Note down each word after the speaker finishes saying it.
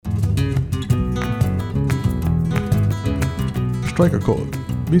Strike a Chord,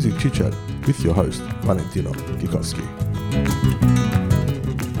 music chit-chat with your host, Valentino Kikowski.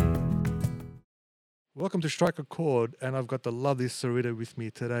 Welcome to Strike a Chord, and I've got the lovely Sarita with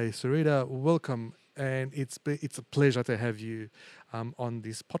me today. Sarita, welcome, and it's a pleasure to have you on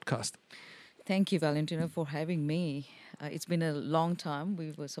this podcast. Thank you, Valentino, for having me. It's been a long time.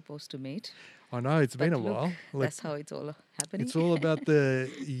 We were supposed to meet. I know, it's been a look, while. That's how it's all happening. It's all about the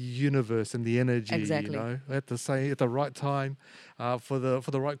universe and the energy, Exactly. you know. We have to say at the right time for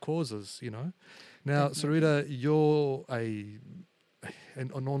the right causes, you know. Now, Definitely. Sarita, you're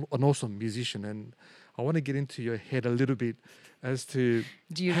an awesome musician, and I want to get into your head a little bit as to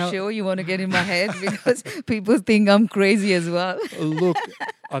Do you how- sure you want to get in my head? Because people think I'm crazy as well. Look,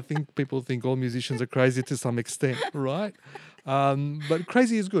 I think people think all musicians are crazy to some extent, right? But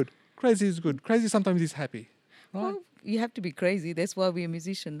crazy is good. Crazy is good. Crazy sometimes is happy, right? Well, you have to be crazy. That's why we're a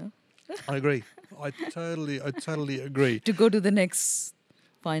musician, no? I agree. I totally agree. To go to the next,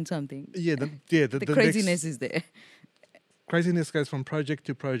 find something. Yeah, the The craziness is there. craziness goes from project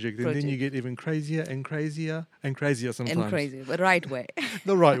to project, and then you Project. get even crazier and crazier and crazier sometimes. And crazy, but right way.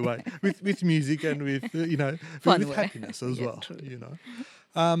 The right way, with music and with Fun with way. happiness as Yeah, well. true. You know,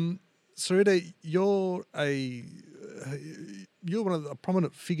 Sarita, you're one of the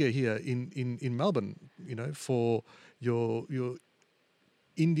prominent figure here in Melbourne. You know, for your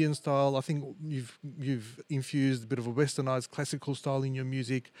Indian style. I think you've infused a bit of a westernized classical style in your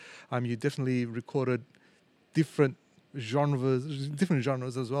music. You definitely recorded different genres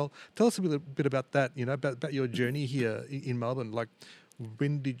as well. Tell us a bit about that, you know, about your journey here in Melbourne. Like,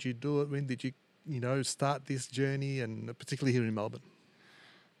 when did you do it? When did you start this journey, and particularly here in Melbourne?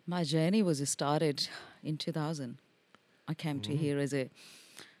 My journey was started in 2000. I came to here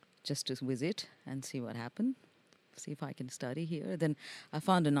just to visit and see what happened, see if I can study here. Then I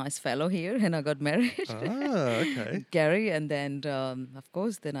found a nice fellow here and I got married, Okay. Gary. And then, of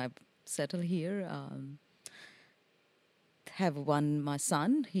course, then I settled here. Have my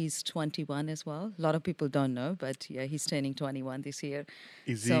son. He's 21 as well. A lot of people don't know, but yeah, he's turning 21 this year.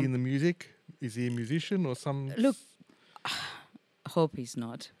 Is he So- in the music? Is he a musician or some? Look, I hope he's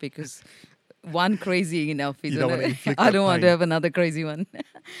not, because one crazy enough, You isn't don't want to it? inflict I that don't want to pain. have another crazy one.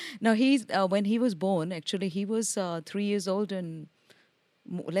 No, he's when he was born, actually, he was 3 years old and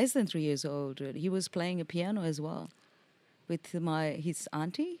less than 3 years old. He was playing a piano as well with his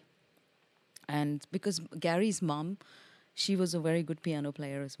auntie, and because Gary's mom, she was a very good piano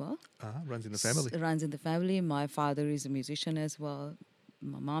player as well. Runs in the family. Runs in the family. My father is a musician as well.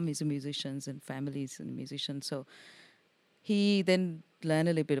 My mom is a musician and family is a musician. So he then learned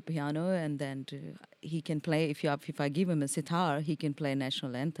a little bit of piano, and then he can play. If I give him a sitar, he can play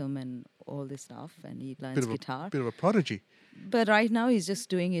national anthem and all this stuff, and he learns guitar. Bit of a prodigy. But right now he's just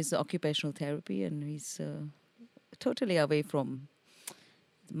doing his occupational therapy, and he's totally away from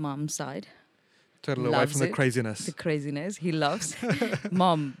mom's side. Totally away Loves from the it. craziness. The craziness he loves.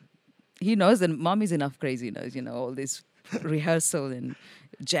 Mom, he knows that mom is enough craziness, all this rehearsal and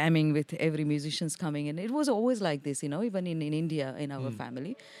jamming with every musician's coming in. It was always like this, even in India, in our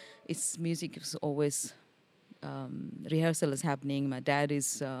family. It's music is always, rehearsal is happening. My dad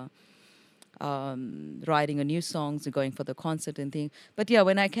is writing a new songs, going for the concert and thing. But yeah,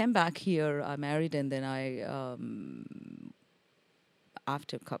 when I came back here, I married, and then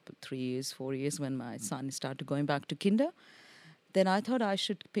after 3 years, 4 years, when my son started going back to kinder, then I thought I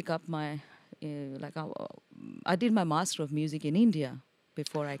should pick up my, I did my Master of Music in India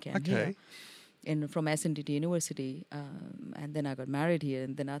before I came here, from SNDT University, and then I got married here,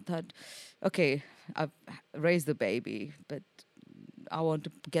 and then I thought, okay, I've raised the baby, but I want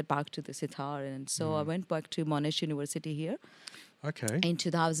to get back to the sitar, and so I went back to Monash University here Okay. in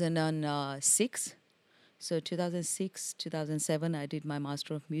 2006. So 2006, 2007, I did my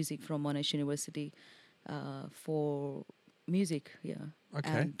Master of Music from Monash University for music, yeah. Okay.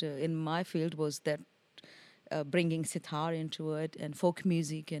 And in my field was that bringing sitar into it and folk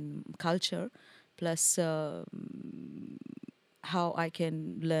music and culture, plus how I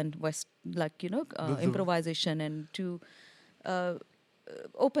can learn improvisation, and to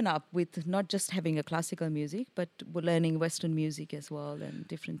open up with not just having a classical music, but learning Western music as well, and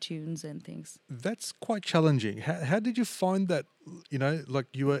different tunes and things. That's quite challenging. How did you find that, like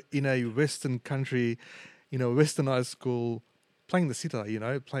you were in a Western country, a westernized school, playing the sitar,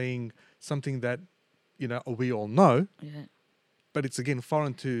 playing something that, we all know, Yeah. but it's again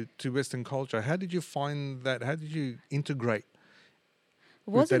foreign to Western culture. How did you find that? How did you integrate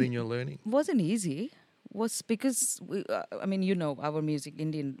with that in your learning? Wasn't easy. Was because our music,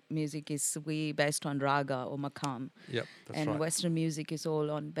 Indian music, is based on raga or makam, Yep, that's and right. Western music is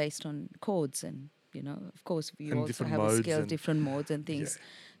all based on chords and you know. Of course, we And also different have a modes scale, and- different modes and Yeah. things.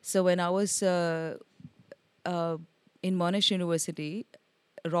 So when I was in Monash University,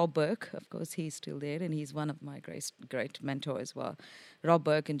 Rob Burke, of course, he's still there, and he's one of my great mentor as well. Rob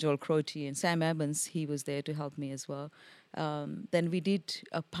Burke and Joel Crotty and Sam Evans, he was there to help me as well. Then we did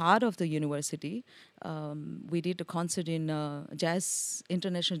a part of the university. We did a concert in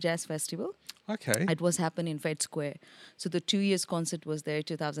International Jazz Festival. Okay. It was happening in Fed Square. So the 2 years concert was there,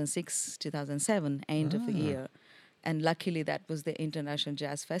 2006, 2007, end of the year. And luckily that was the International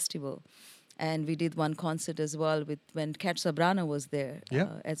Jazz Festival. And we did one concert as well with when Kat Sabrana was there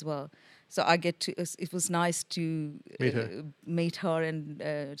as well. So I get to, it was nice to meet her, and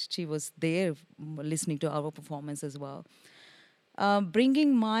she was there listening to our performance as well.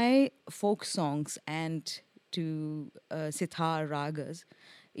 Bringing my folk songs and to Sitar ragas,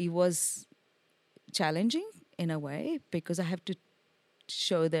 it was challenging in a way because I have to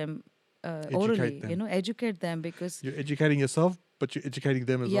show them orally, them. educate them because You're educating yourself, but you're educating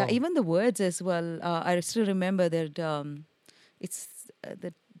them as well. yeah, even the words as well. I still remember that it's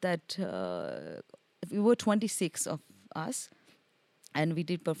that we were 26 of us, and we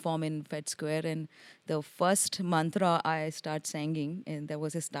did perform in Fed Square. And the first mantra I start singing, and there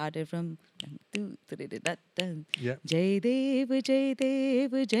was a started from Yeah. Jai Dev,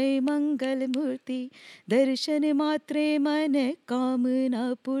 Jai Mangal Murti, Darshan Matre Man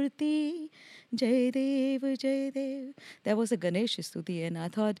Kamna Purti, Jai Dev, Jai Dev. There was a Ganesh Stuti, and I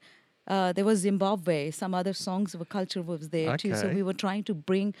thought there was Zimbabwe, some other songs of a culture was there too. So Okay. we were trying to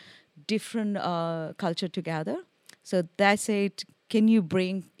bring different culture together. So that's it. Can you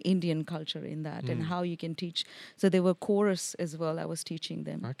bring Indian culture in that, and how you can teach? So there were chorus as well. I was teaching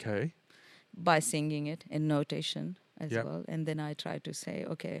them Okay. by singing it in notation as Yep. well. And then I tried to say,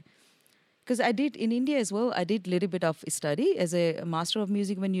 okay, because I did in India as well, I did a little bit of study as a master of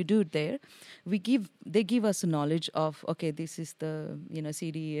music. When you do it there, they give us knowledge of, okay, this is the, C,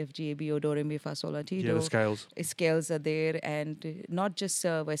 D, E, F, G, A, B, O, Do, Re, Mi, Fa, Sol, La, Ti, Yeah, Do. the scales. Scales are there, and not just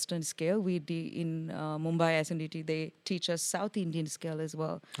Western scale. We in Mumbai SNDT, they teach us South Indian scale as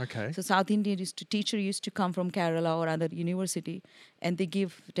well. Okay. So South Indian teacher used to come from Kerala or other university, and they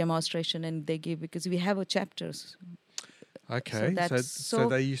give demonstration, and they give, because we have a chapters. Okay. So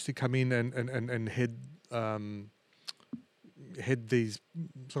they used to come in and head these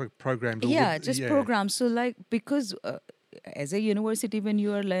sort of programs. Programs. So like, because as a university, when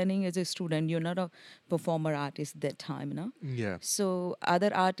you are learning as a student, you're not a performer artist that time, no? Yeah. So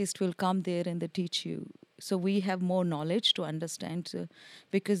other artists will come there and they teach you. So we have more knowledge to understand,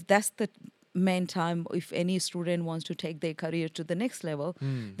 because that's the main time. If any student wants to take their career to the next level,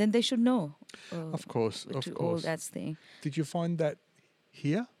 then they should know. Of course. All that thing. Did you find that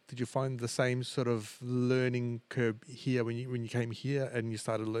here? Did you find the same sort of learning curve here when you came here and you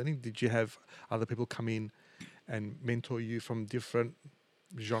started learning? Did you have other people come in and mentor you from different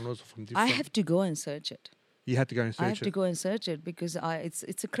genres or from different? I have to go and search it. You had to go and search it. I have to go and search it because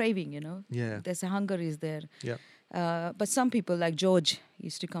it's a craving, Yeah. There's a hunger is there. Yeah. But some people like George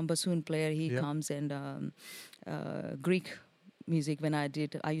used to come, bassoon player. He Yeah. comes, and Greek music. When I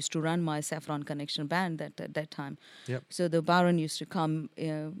used to run my Saffron Connection band at that time. Yep. So the Baron used to come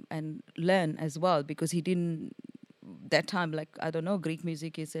and learn as well, because he didn't that time, like, I don't know, Greek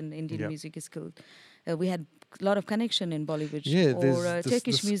music is and Indian Yep. music is skilled. We had a lot of connection in Bollywood, Yeah. or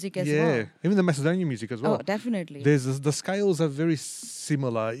Turkish music as well. Yeah. Even the Macedonian music as well. Oh, definitely. The scales are very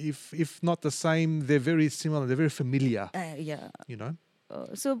similar. If not the same, they're very similar. They're very familiar. Yeah.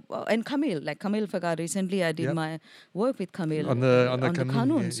 And Camille Fagar, recently I did Yep. my work with Camille On the Qanun.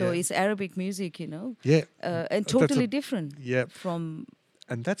 Qanun, yeah, So yeah. it's Arabic music, Yeah. and That's totally a- different Yeah. from.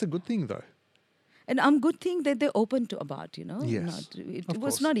 And that's a good thing, though. And I'm good thing that they're open to about, Yes, It of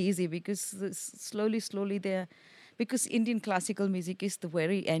was course. not easy, because slowly they're, because Indian classical music is the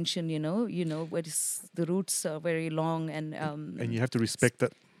very ancient, where the roots are very long, and And you have to respect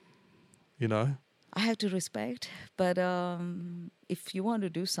it. I have to respect, but if you want to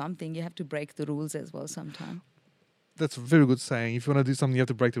do something, you have to break the rules as well sometimes. That's a very good saying. If you want to do something, you have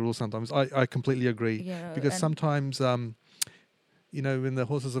to break the rules sometimes. I completely agree. Yeah, Because and- sometimes, when the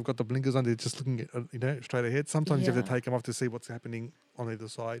horses have got the blinkers on, they're just looking at, straight ahead. Sometimes you have to Yeah. take them off to see what's happening on either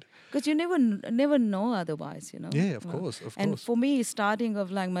side. Because you never know otherwise, Yeah, of Well, course, of and course. for me, starting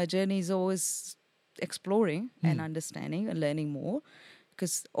of like my journey is always exploring and understanding and learning more,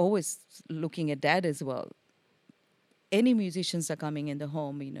 because always looking at that as well. Any musicians are coming in the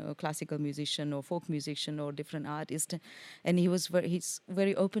home, classical musician or folk musician or different artist, and he's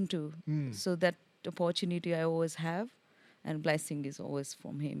very open to. So that opportunity I always have, and blessing is always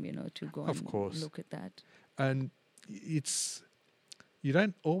from him, to go Of and course. look at that. And you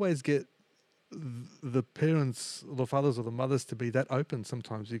don't always get the parents, or the fathers or the mothers, to be that open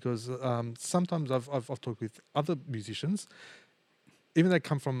sometimes, because sometimes I've talked with other musicians, even they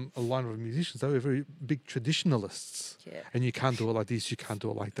come from a line of musicians, they were very big traditionalists, Yeah. and you can't do it like this, you can't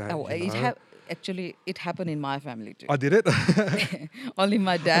do it like that. Oh, you know? actually, it happened in my family too. I did it. Only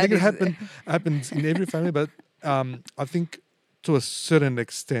my I dad think it happens in every family, but I think to a certain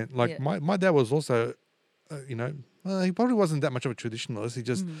extent, like Yeah. my dad was also, he probably wasn't that much of a traditionalist. He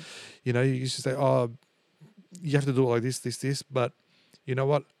just, he used to say, oh, you have to do it like this, but you know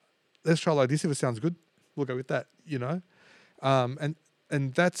what? Let's try like this. If it sounds good, we'll go with that,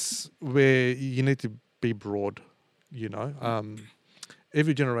 and that's where you need to be broad,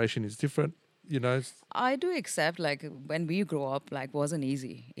 every generation is different, I do accept, like, when we grow up, like, wasn't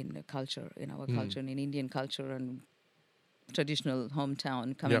easy in the culture, in our culture, in Indian culture and traditional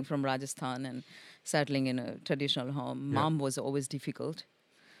hometown, coming Yep. from Rajasthan and settling in a traditional home. Yep. Mom was always difficult,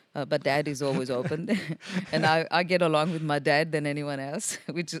 but dad is always open. And I get along with my dad than anyone else,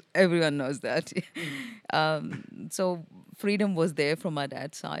 which everyone knows that. So freedom was there from my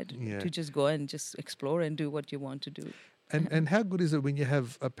dad's side Yeah. to just go and just explore and do what you want to do. And how good is it when you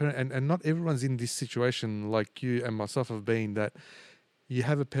have a parent, and not everyone's in this situation like you and myself have been, that you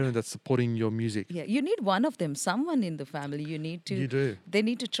have a parent that's supporting your music. Yeah, you need one of them, someone in the family. You need to. You do. They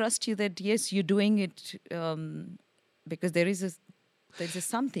need to trust you that yes, you're doing it because there is a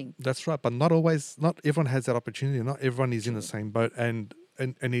something. That's right, but not everyone has that opportunity. Not everyone is in the same boat, and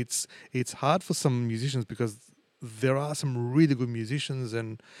it's hard for some musicians, because there are some really good musicians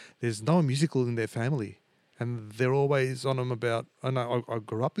and there's no one musical in their family. And they're always on them about. I know I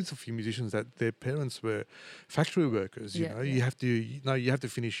grew up with a few musicians that their parents were factory workers. You know, you have to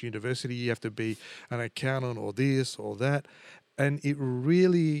finish university. You have to be an accountant or this or that, and it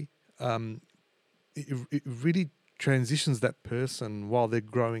really transitions that person while they're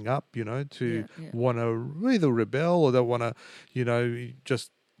growing up. To want to either rebel, or they want to just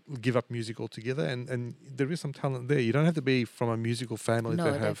give up music altogether, and there is some talent there. You don't have to be from a musical family to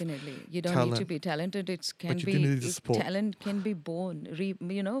have definitely. You don't talent. need to be talented. Talent can be born.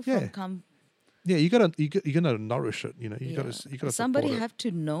 From Yeah, you gotta nourish it. You gotta somebody support it. have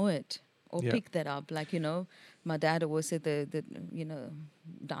to know it or Yeah. pick that up. Like my dad always said the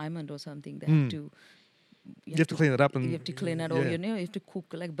diamond or something. They have to. You have to clean it up, and you have to clean it, or you have to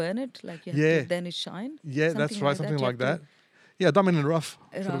cook, like burn it, like you have Yeah. to, then it shine. Yeah, that's right, something You like have that. Yeah, diamond in the rough,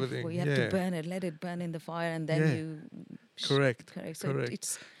 to- sort of a rough, thing. or you have to burn it, let it burn in the fire, and then Yeah. you. Correct. So correct.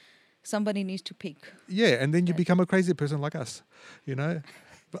 it's somebody needs to pick Yeah, and then you become a crazy person like us,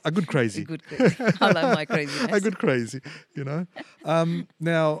 But a good crazy. a good crazy. I love my craziness. A good crazy,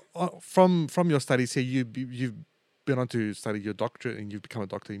 Now, from your studies here, you've been on to study your doctorate, and you've become a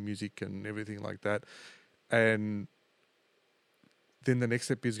doctor in music and everything like that. And then the next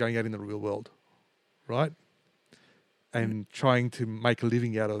step is going out in the real world, right? And trying to make a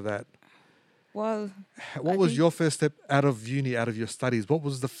living out of that. Well, What was your first step out of uni, out of your studies? What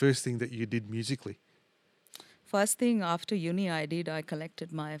was the first thing that you did musically? first thing after uni I collected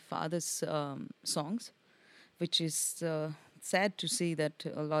my father's songs, which is sad to see that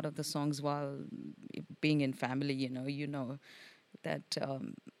a lot of the songs, while being in family, that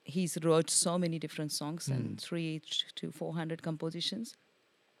he's wrote so many different songs and 300 to 400 compositions,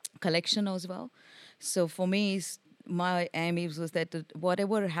 collection as well. So for me, my aim was that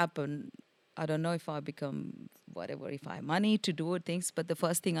whatever happened, I don't know if I become whatever, if I have money to do things, but the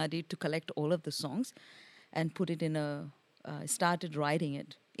first thing I did to collect all of the songs and put it in started writing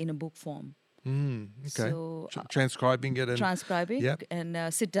it in a book form. Okay. So, Transcribing it and transcribing Yep. and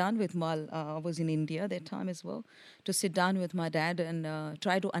sit down with I was in India that time as well, to sit down with my dad and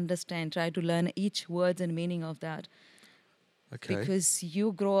try to understand, try to learn each words and meaning of that. Okay. Because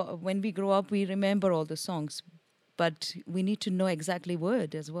when we grow up, we remember all the songs, but we need to know exactly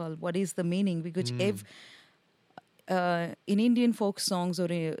word as well. What is the meaning? Because if in Indian folk songs, or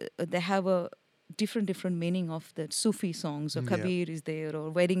they have a different meaning of the Sufi songs, or Kabir is there, or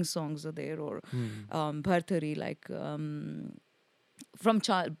wedding songs are there, or Bhartari, like from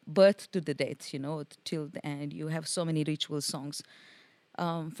child birth to the death, till the end. You have so many ritual songs.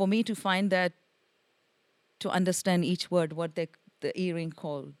 For me to find that, to understand each word, what the earring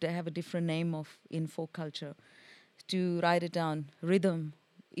called, they have a different name in folk culture. To write it down, rhythm,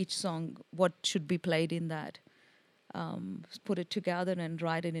 each song, what should be played in that. Put it together and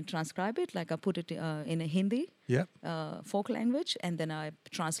write it and transcribe it. Like I put it in a Hindi, folk language, and then I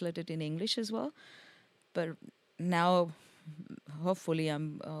translate it in English as well. But now, hopefully,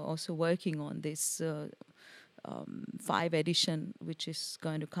 I'm also working on this 5 edition, which is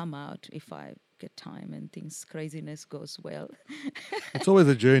going to come out if I get time and things craziness goes well. It's always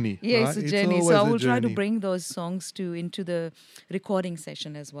a journey. Yeah, right? it's a journey. So always I a will try to journey. bring those songs into the recording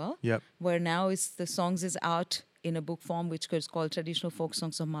session as well. Yep. Where now the songs is out in a book form, which is called Traditional Folk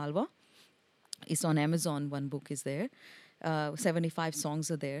Songs of Malwa. It's on Amazon. One book is there. 75 songs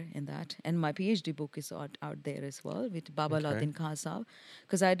are there in that. And my PhD book is out there as well with Baba Lauddin Khan Sahab.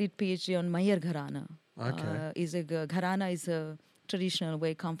 Because I did PhD on Mahir Gharana. Okay. Gharana is a traditional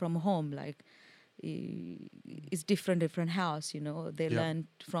way come from home. Like, it's different house, you know. They learn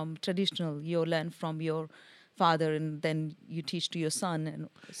from traditional. You learn from your father and then you teach to your son. And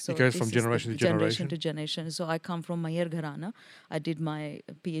so it goes this from is generation the to generation to generation. So I come from Mahir Gharana. I did my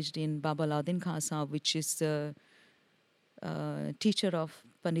PhD in Baba Lauddin Khan Sahab, which is the teacher of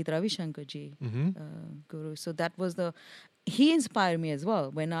Pandit Ravi Shankar ji, guru. So that was he inspired me as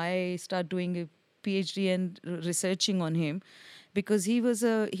well when I started doing a PhD and researching on him, because he was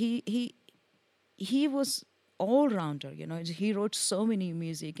he was all rounder, you know. He wrote so many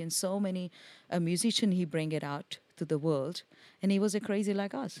music and so many a musician he bring it out to the world, and he was a crazy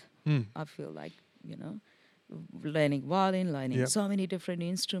like us. I feel like, you know, learning violin, learning so many different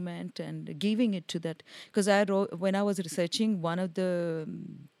instruments and giving it to that. Because I wrote, when I was researching,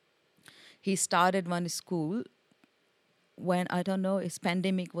 he started one school when, I don't know, his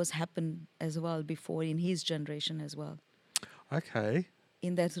pandemic was happened as well before in his generation as well. Okay.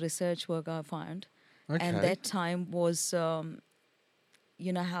 In that research work I found. Okay. And that time was,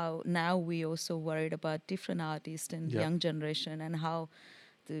 you know, how now we also worried about different artists and young generation and how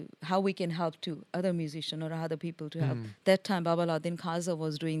we can help to other musicians or other people to help. That time Baba Lauddin Khaza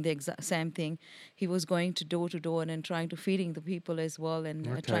was doing the exact same thing. He was going to door and trying to feeding the people as well,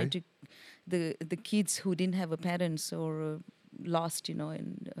 and trying to the kids who didn't have a parents or lost, you know.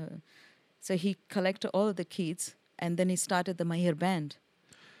 And so he collected all of the kids, and then he started the Mahir Band.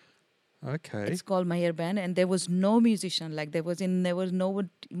 Okay. It's called Mahir Band, and there was no musician. Like there was no,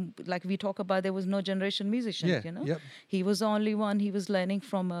 like we talk about, there was no generation musician. Yeah, You know, yep. He was the only one. He was learning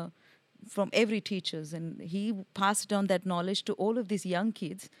from every teachers, and he passed on that knowledge to all of these young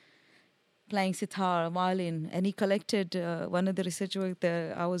kids, playing sitar, violin, and he collected one of the research work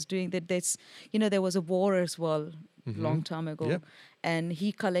that I was doing. That there was a war as well, long time ago, and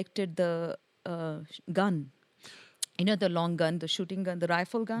he collected the gun. You know, the long gun, the shooting gun, the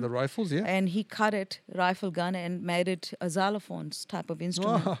rifle gun? The rifles, yeah. And he cut it, rifle gun, and made it a xylophones type of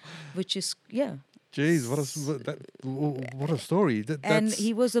instrument, which is, Jeez, what a story. And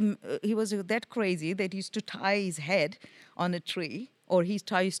he was that crazy that he used to tie his head on a tree, or he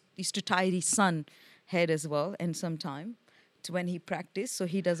used to tie his son's head as well, and sometime to when he practiced, so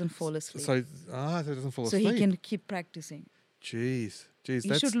he doesn't fall asleep. So he doesn't fall asleep. So he can keep practicing. Jeez,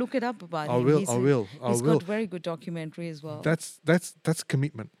 you should look it up about him. I will. He's got very good documentary as well. That's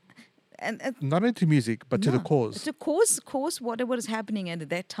commitment. And not only to music, but to the cause. To cause whatever is happening at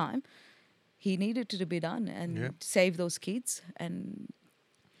that time, he needed to be done and save those kids. And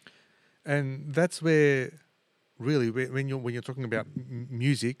that's where, really, when you're talking about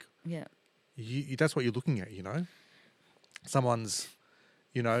music, that's what you're looking at. You know, someone's,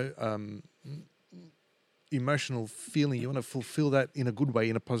 you know, emotional feeling. You want to fulfill that in a good way,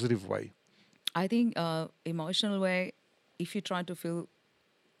 in a positive way. I think emotional way, if you try to feel,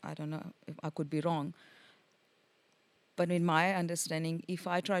 I don't know, if I could be wrong, but in my understanding, if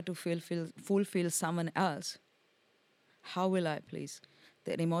I try to fulfill someone else, how will I please?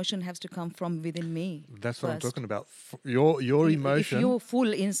 That emotion has to come from within me. That's what I'm talking about. Your emotion. If you're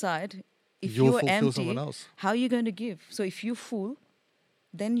full inside, if you'll you're empty, someone else. how are you going to give? So if you're full,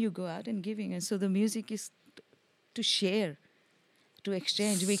 then you go out and giving. And so the music is to share, to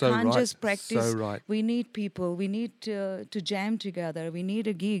exchange. We can't just practice. So right. We need people. We need to jam together. We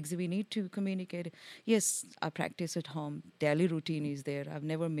need gigs. We need to communicate. Yes, I practice at home. Daily routine is there. I've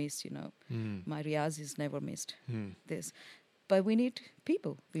never missed, you know. My riyaz is never missed. This. But we need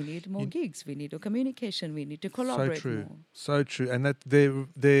people. We need more gigs. We need a communication. We need to collaborate more. So true. And that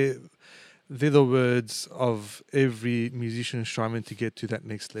they're the words of every musician striving to get to that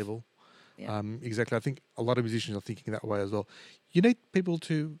next level. Yeah. Exactly. I think a lot of musicians are thinking that way as well. You need people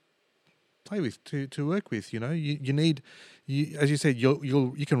to play with, to work with. You know, you need, as you said,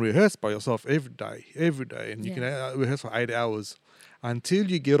 you can rehearse by yourself every day, and you can rehearse for 8 hours until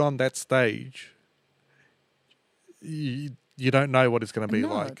you get on that stage. You don't know what it's going to be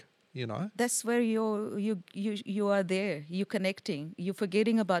like. You know, that's where you are there. You're connecting. You're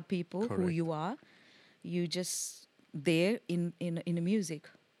forgetting about people. Correct. Who you are. You just there in the music.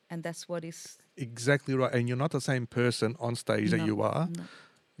 And that's what is exactly right. And you're not the same person on stage that you are. No.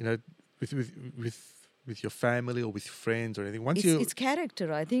 You know, with with your family or with friends or anything. Once It's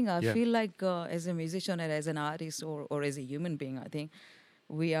character. I think I Yeah. feel like as a musician and as an artist or as a human being, I think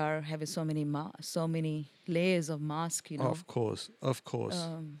we are having so many layers of mask, of course,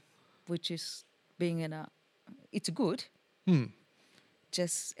 which is being in a. It's good. Hmm.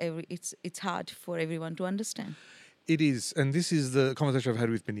 Just it's hard for everyone to understand. It is, and this is the conversation I've had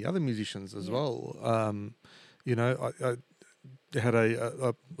with many other musicians as Yeah. well. I had I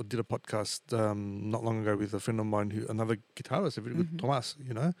did a podcast not long ago with a friend of mine another guitarist, a very good Thomas,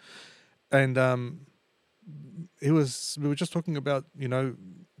 and we were just talking about,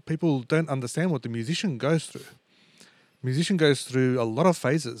 people don't understand what the musician goes through. Musician goes through a lot of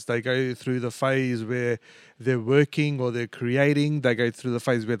phases. They go through the phase where they're working or they're creating. They go through the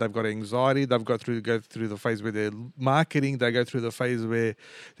phase where they've got anxiety. They go through the phase where they're marketing. They go through the phase where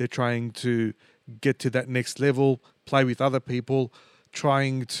they're trying to get to that next level, play with other people,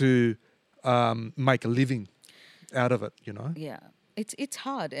 trying to make a living out of it, Yeah, it's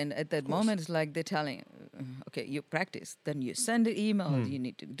hard, and at that moment, it's like they're telling, okay, you practice, then you send an email, you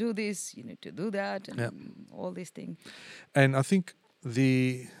need to do this, you need to do that, and all these things. And I think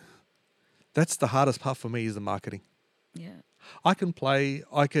that's the hardest part for me is the marketing. Yeah, I can play,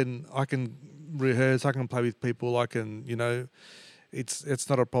 I can rehearse, I can play with people, I can, it's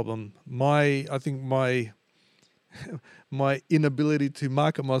not a problem. I think my inability to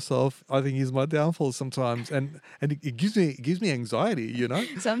market myself, I think, is my downfall sometimes, and it gives me anxiety.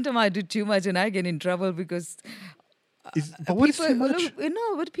 sometimes I do too much and I get in trouble because. But what is too much?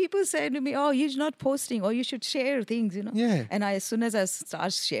 What people say to me, oh, you're not posting, or you should share things, Yeah. And as soon as I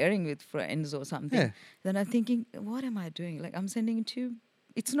start sharing with friends or something, then I'm thinking, what am I doing? Like, I'm sending it to,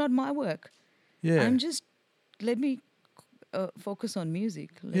 it's not my work. Yeah. I'm just, let me focus on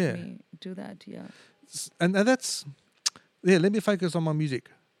music. Let me do that, And that's, let me focus on my music.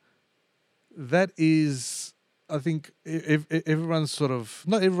 That is, I think, everyone's sort of,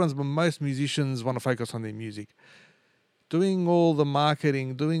 not everyone's, but most musicians want to focus on their music. Doing all the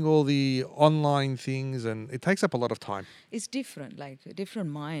marketing, doing all the online things, and it takes up a lot of time. It's different, like a different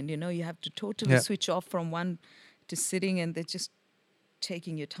mind, you have to totally switch off from one to sitting and they're just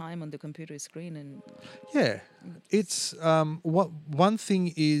taking your time on the computer screen. And it's one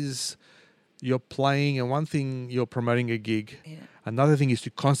thing is you're playing, and one thing you're promoting a gig. Yeah. Another thing is to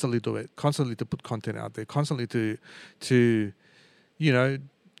constantly do it, constantly to put content out there, constantly to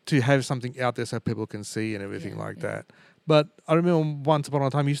have something out there so people can see and everything like that. But I remember once upon a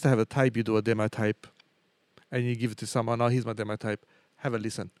time, you used to have a tape, you do a demo tape, and you give it to someone, oh, here's my demo tape, have a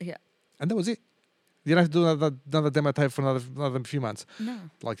listen. Yeah. And that was it. You don't have to do another demo tape for another few months. No.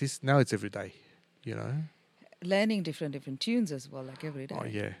 Like this, now it's every day, Learning different tunes as well, like every day. Oh,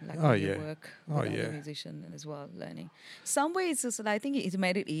 yeah. Like Oh, when you yeah. work Oh, with yeah. other musician as well, learning. Some ways, I think it's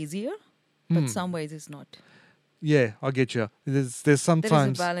made it easier, but some ways it's not. Yeah, I get you. There's There is a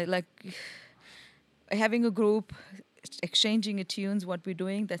sometimes... balance, like having a group, exchanging tunes, what we're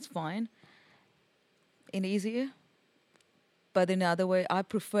doing, that's fine and easier. But in the other way, I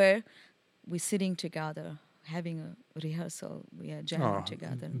prefer we're sitting together, having a rehearsal, we are jamming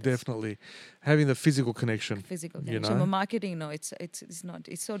together. Definitely. Having the physical connection. Physical connection. But marketing, no, it's not.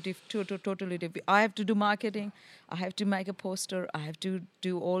 It's so totally different. I have to do marketing. I have to make a poster. I have to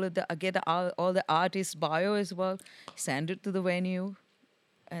do all the artist bio as well, send it to the venue,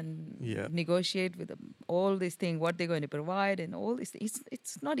 and negotiate with them all these things, what they're going to provide, and all this.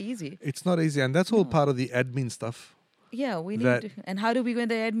 It's not easy. It's not easy, and that's all part of the admin stuff. Yeah, we need. And how do we go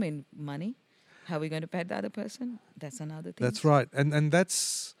into admin? Money. How are we going to pay the other person? That's another thing. That's right, and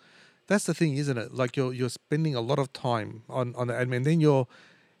that's the thing, isn't it? Like you're spending a lot of time on the admin. Then your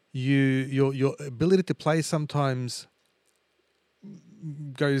ability to play sometimes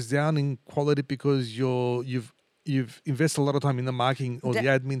goes down in quality because you've invested a lot of time in the marketing or the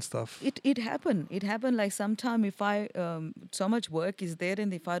admin stuff. It happened. It happened. Like sometime if I so much work is there,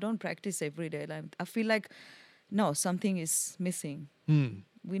 and if I don't practice every day, like I feel like no, something is missing.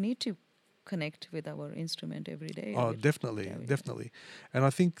 We need to connect with our instrument every day. Oh, definitely. And I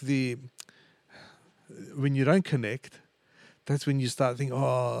think when you don't connect, that's when you start thinking,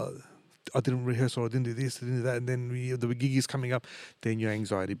 oh, I didn't rehearse, or I didn't do this, I didn't do that, and then the gig is coming up, then your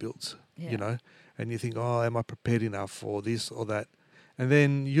anxiety builds, and you think, oh, am I prepared enough for this or that? And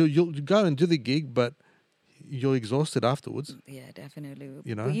then you'll go and do the gig, but you're exhausted afterwards. Yeah, definitely.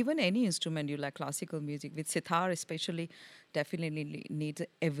 But even any instrument, you like classical music, with sitar especially, definitely needs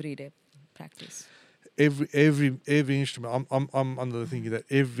everyday practice. Every instrument. I'm under the thinking that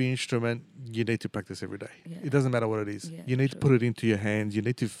every instrument you need to practice every day. Yeah. It doesn't matter what it is. Yeah, you need to put it into your hands. You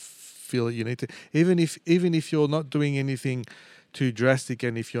need to feel it. You need to even if you're not doing anything too drastic,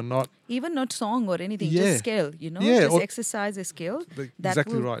 and if you're not, Even not song or anything, Yeah. just scale, Yeah, just or- exercise a skill. That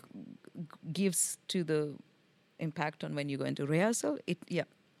exactly will right. gives to the impact on when you go into rehearsal. Yeah.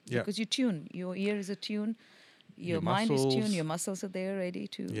 Because you tune. Your ear is a tune. Your Your mind is tuned. muscles. Your muscles are there ready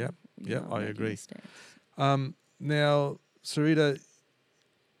to. Yep, you yep, know, I make agree. mistakes. Now, Sarita,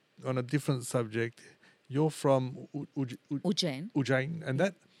 on a different subject, you're from Ujjain. Ujjain, and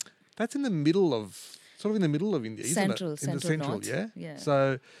that's in the middle of India, isn't Central, it? In the central central, north. yeah. Yeah.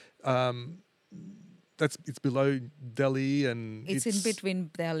 So, it's below Delhi, and It's in between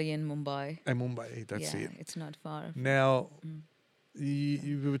Delhi and Mumbai. and Mumbai. That's yeah, it. it's not far. Now,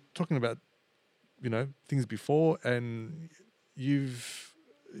 you were talking about, things before, and you've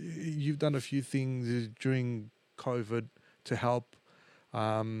done a few things during COVID to help,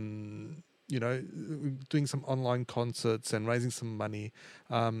 doing some online concerts and raising some money,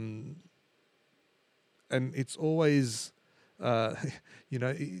 and it's always, the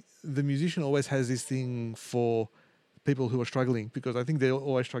musician always has this thing for people who are struggling, because I think they're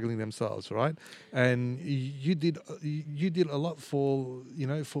always struggling themselves, right? And you did a lot for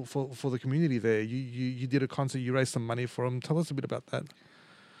the community there. You did a concert, you raised some money for them. Tell us a bit about that.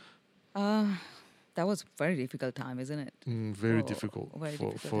 That was a very difficult time, isn't it? Very For- difficult very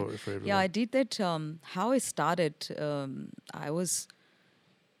for difficult. everyone. Yeah, I did that. How it started, I was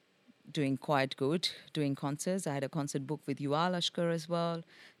doing quite good, doing concerts. I had a concert book with Yuval Ashkar as well.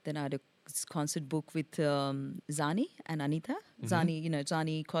 Then I had a concert book with Zani and Anita. Zani,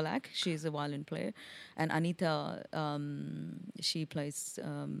 Zani Kolak, she's a violin player. And Anita, she plays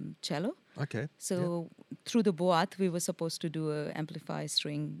cello. Okay. So through the Boat, we were supposed to do a amplify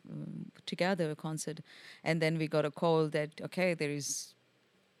string together, a concert. And then we got a call that, okay, there is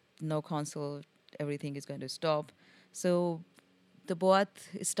no concert, everything is going to stop. So the Boat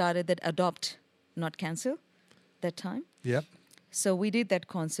started that adopt, not cancel, that time. Yep. So we did that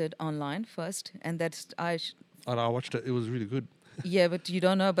concert online first, and that's And I watched it. It was really good. yeah, but you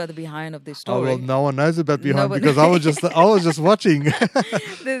don't know about the behind of the Oh story. well, no one knows about behind Nobody- because I was just watching.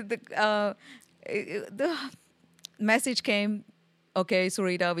 the message came, okay,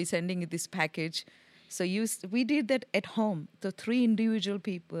 Sarita, we're sending you this package. So we did that at home. The 3 individual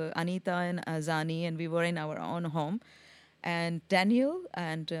people, Anita and Zani, and we were in our own home. And Daniel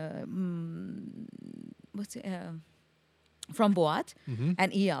and from Boat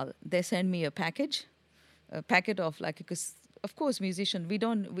and Eyal, they sent me a packet of because of course musician,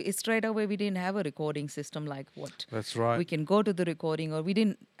 straight away we didn't have a recording system like what. That's right. We can go to the recording, or we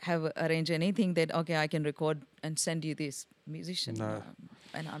didn't have arrange anything that, okay, I can record and send you this musician. No.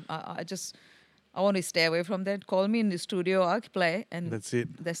 And I want to stay away from that. Call me in the studio, I'll play, and That's it.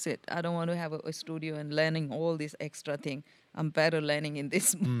 That's it. I don't want to have a studio and learning all this extra thing. I'm better learning in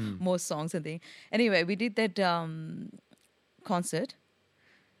this more songs and things. Anyway, we did that concert.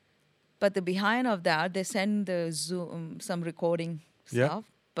 But the behind of that, they send the Zoom some recording Yeah. stuff.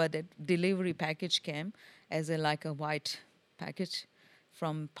 But the delivery package came as like a white package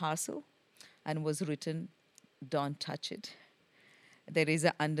from parcel, and was written, "Don't touch it." There is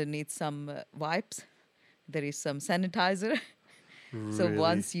underneath some wipes. There is some sanitizer. So Really?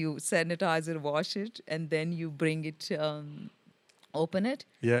 once you sanitizer, wash it, and then you bring it, open it,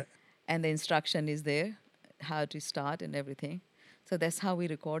 Yeah. and the instruction is there, how to start and everything. So that's how we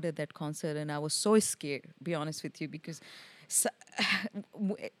recorded that concert, and I was so scared, be honest with you, because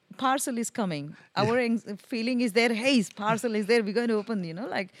parcel is coming. Our feeling is there, hey, parcel is there, we're going to open,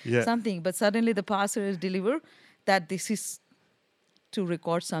 Yeah. something. But suddenly the parcel is delivered that this is to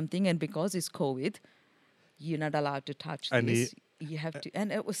record something, and because it's COVID, you're not allowed to touch And this. You have to,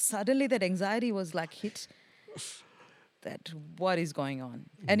 and it was suddenly that anxiety was like hit. That what is going on?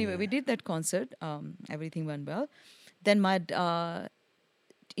 Anyway, we did that concert. Everything went well. Then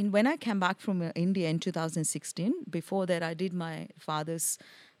when I came back from India in 2016, before that I did my father's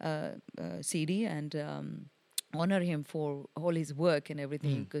CD and honor him for all his work and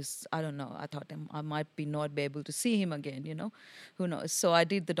everything, because I don't know, I thought I might not be able to see him again, who knows. So I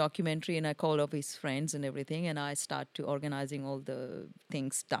did the documentary, and I called up his friends and everything, and I started to organizing all the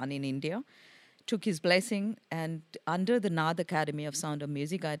things done in India. Took his blessing, and under the Naad Academy of Sound of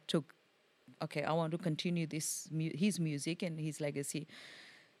Music, I took, okay, I want to continue his music and his legacy.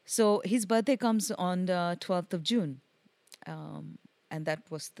 So his birthday comes on the 12th of June, and that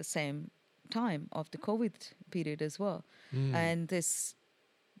was the same time of the COVID period as well. And this,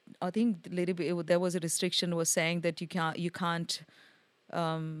 I think, little bit there was a restriction was saying that you can't,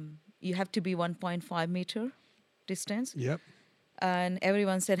 you have to be 1.5 meter distance. Yep. And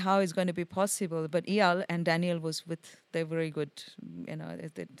everyone said, how is going to be possible? But Eyal and Daniel they're very good,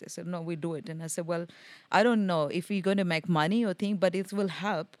 they said, no, we do it. And I said, well, I don't know if we're going to make money or thing, but it will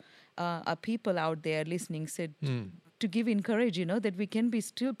help our people out there listening, said, to give encourage, that we can be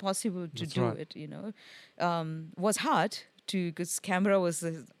still possible to That's do right. it, was hard because camera was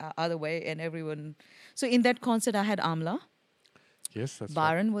the other way and everyone. So in that concert, I had Amla. Yes, that's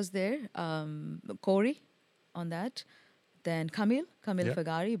right. Baron was there, Corey on that, then Camille Yep.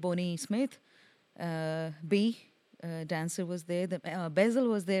 Fagari, Bonnie Smith, B, dancer was there, Basil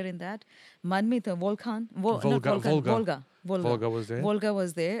was there in that, Manmit, Volkan, Volga. Volga. Volga was there. Volga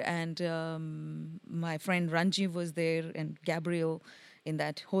was there, and my friend Ranjiv was there, and Gabriel in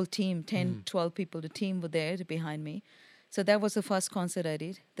that whole team, 10, 12 people, the team were there behind me. So that was the first concert I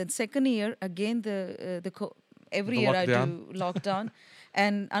did. Then second year, again, every The year I lockdown. do lockdown.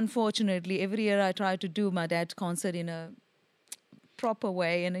 And unfortunately, every year I try to do my dad's concert in a proper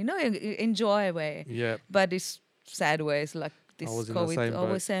way and, enjoy way. Yeah. But it's sad way. It's like this I was in the COVID. same boat.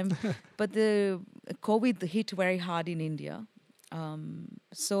 Always same. But the COVID hit very hard in India.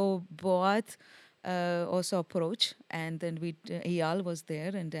 So both also approach, and then Eyal was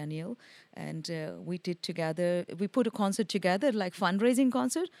there and Daniel, and we did together. We put a concert together, like fundraising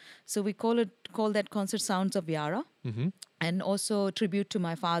concert. So we call that concert "Sounds of Yara," and also tribute to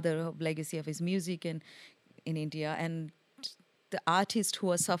my father, of legacy of his music in India, and the artists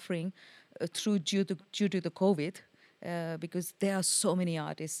who are suffering due to the COVID, because there are so many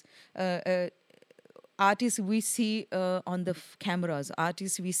artists. Artists we see on the cameras,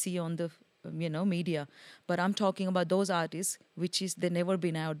 artists we see on the media, but I'm talking about those artists which is they never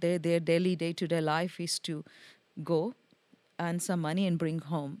been out there. Their daily day-to-day life is to go earn some money and bring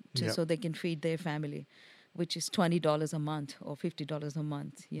home so they can feed their family, which is $20 a month or $50 a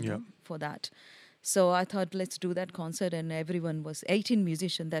month, for that. So I thought, let's do that concert, and everyone was 18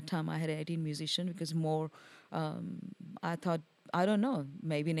 musicians. That time I had 18 musicians because more. I thought, I don't know,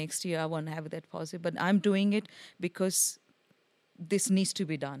 maybe next year I won't have that possible, but I'm doing it because this needs to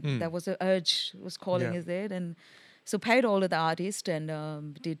be done. That was the urge was calling us there, and so paid all of the artists and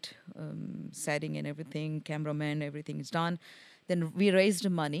did setting and everything, cameraman, everything is done. Then we raised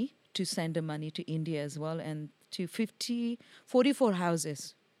money to send the money to India as well, and to 44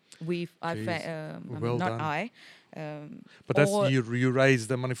 houses. Well not done. I. But that's you raised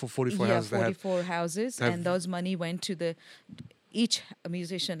the money for 44 houses. 44 houses, and those money went to each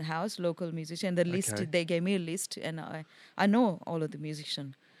musician house, local musician. The list, they gave me a list, and I know all of the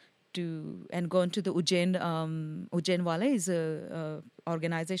musician. And gone to the Ujjain Wale is a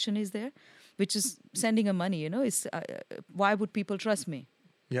organization is there, which is sending a money. It's why would people trust me?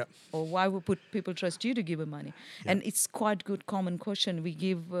 Yeah. Or why would people trust you to give money? Yeah. And it's quite good common question. We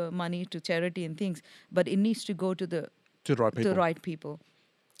give money to charity and things, but it needs to go to the right people.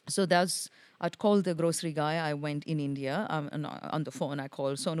 So I'd called the grocery guy. I went in India on the phone. I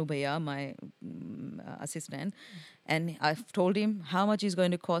called Sonu Bhaiya, my assistant, and I've told him how much is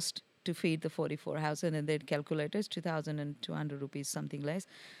going to cost to feed the 44 houses, and they'd calculate it 2,200 rupees, something less.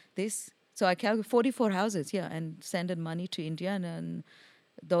 So I calculated 44 houses, and sent money to India, and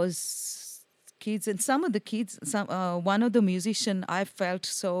those kids, and some of the kids, one of the musicians, I felt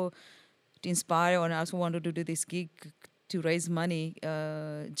so inspired, and I also wanted to do this gig to raise money.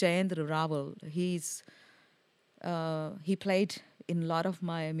 Jayendra Raval, he played in a lot of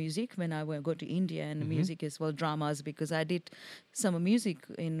my music when I would go to India, and music as well, dramas, because I did some music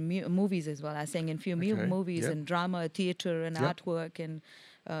in movies as well. I sang in few movies and drama, theater, and artwork, and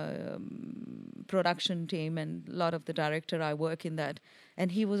production team, and a lot of the director I work in that,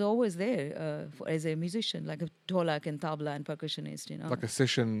 and he was always there as a musician, like a dholak and tabla and percussionist, like a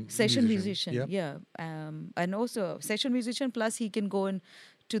session musician. And also session musician, plus he can go in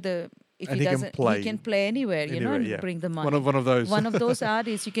to the he can play anywhere, and bring the money. One of those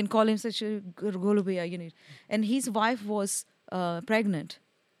artists, you can call him such a Golubia, and his wife was pregnant,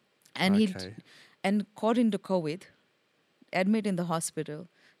 and he caught into COVID, admit in the hospital.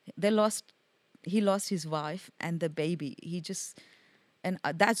 He lost his wife and the baby.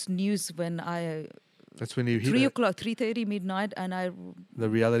 That's news when that's when you hit 3 o'clock, 3:30 midnight, and the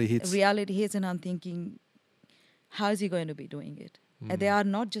reality hits, and I'm thinking, how is he going to be doing it? And they are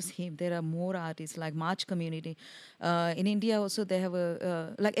not just him. There are more artists like March community. In India also they have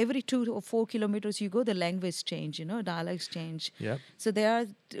like every 2 or 4 kilometers you go, the language change, dialects change. Yeah. So there are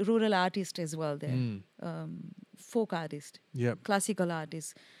rural artists as well there. Folk artists, classical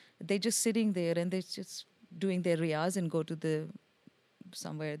artists. They're just sitting there and they're just doing their riyaz and go to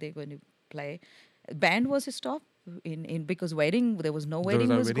somewhere they're going to play. Band was stopped because there was no wedding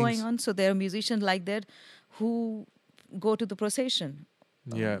going on. So there are musicians like that who go to the procession.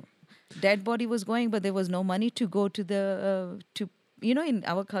 Yeah. Dead body was going, but there was no money to go to the to in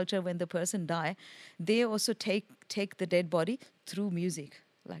our culture when the person die, they also take the dead body through music,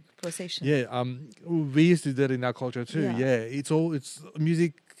 like procession. Yeah, we used to do that in our culture too. Yeah. Yeah, it's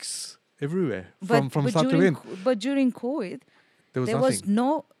music's everywhere from But start to end. but during COVID, There was there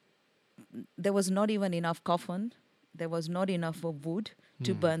nothing. there was not even enough coffin. There was not enough of wood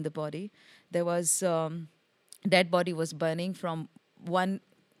to burn the body. There was dead body was burning from one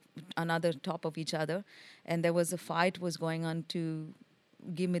another top of each other, and there was a fight was going on to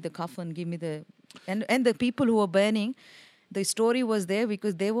give me the coffin, give me the and the people who were burning. The story was there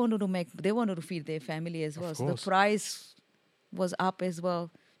because they wanted to feed their family as well. So the course. price was up as well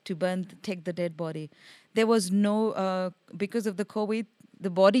to take the dead body. There was no because of the COVID. The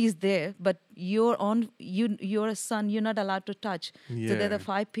body is there, but you're a son. You're not allowed to touch. So there Yeah. the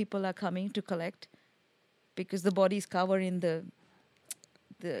 5 people are coming to collect because the body is covered in the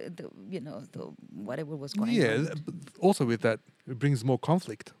whatever was going on. But also with that, it brings more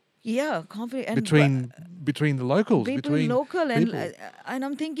conflict Conflict and between the locals, people between local people. and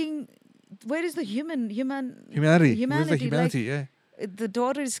I'm thinking, where is the humanity? Humanity. Where's the humanity? Like, the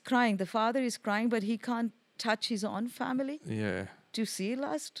daughter is crying, the father is crying, but he can't touch his own family Yeah. to see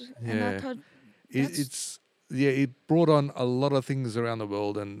last. And I Yeah. thought, It brought on a lot of things around the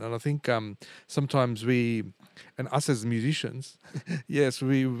world, and I think sometimes us as musicians, yes,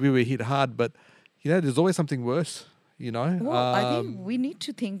 we were hit hard, but there's always something worse. well, I think we need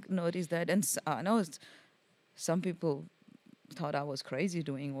to notice that. And I know some people thought I was crazy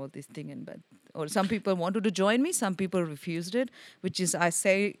doing all this thing, or some people wanted to join me, some people refused it, which is I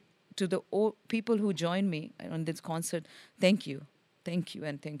say to the people who joined me on this concert, thank you. Thank you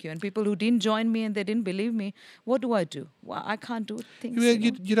and thank you. And people who didn't join me and they didn't believe me, what do I do? Well, I can't do things.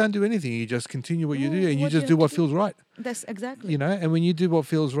 You don't do anything. You just continue what you do, and you what just you do have what to feels right. That's exactly. And when you do what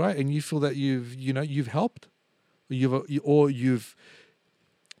feels right, and you feel that you've helped, you've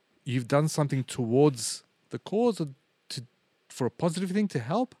done something towards the cause, for a positive thing to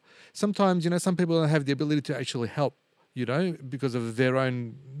help. Sometimes some people don't have the ability to actually help, because of their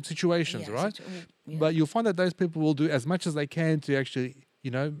own situations, right? But you'll find that those people will do as much as they can to actually,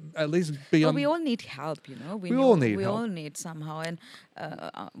 at least be on. We all need help, We all need We help. all need somehow. And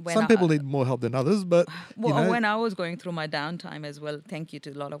when Some people need more help than others, but when I was going through my downtime as well, thank you to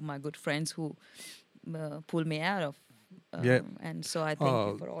a lot of my good friends who pulled me out of. And so I thank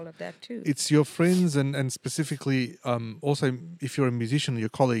you for all of that too. It's your friends and specifically also if you're a musician,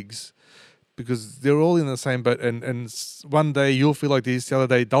 your colleagues, because they're all in the same boat. And one day you'll feel like this, the other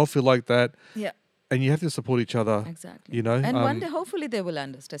day they'll feel like that. Yeah. And you have to support each other. Exactly. And one day, hopefully, they will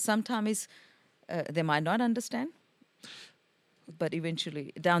understand. Sometimes they might not understand, but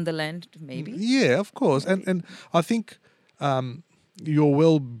eventually, down the line, maybe. Yeah, of course. Maybe. And I think your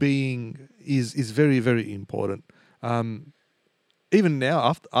well-being is very, very important. Even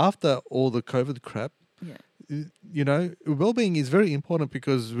now, after all the COVID crap, well-being is very important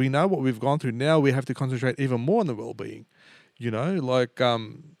because we know what we've gone through. Now we have to concentrate even more on the well-being.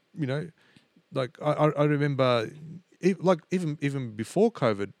 Like I remember, even before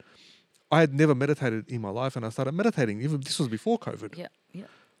COVID, I had never meditated in my life, and I started meditating. Even this was before COVID. Yeah.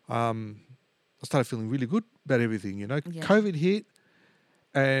 I started feeling really good about everything. Yeah. COVID hit,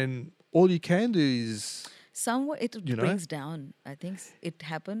 and all you can do is somewhat it brings down. I think it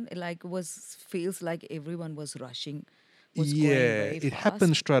happened. Feels like everyone was rushing. Was going very it fast.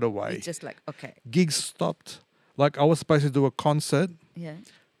 happened straight away. It's just like okay. Gigs stopped. Like I was supposed to do a concert. Yeah.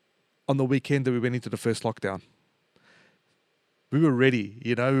 On the weekend that we went into the first lockdown. We were ready,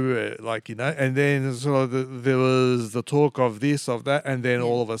 we were and then sort of there was the talk of this, of that, and then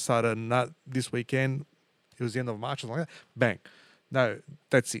all of a sudden, this weekend, it was the end of March or something like that, bang. No,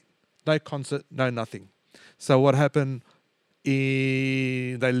 that's it. No concert, no nothing. So what happened,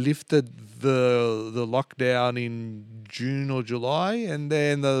 they lifted the lockdown in June or July, and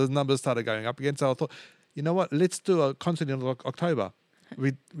then the numbers started going up again. So I thought, you know what, let's do a concert in October.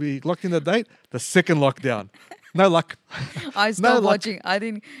 We locked in the date, the second lockdown. No luck. I stopped watching. I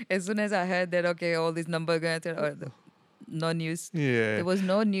think as soon as I heard that, okay, all these numbers going to, no news. Yeah. There was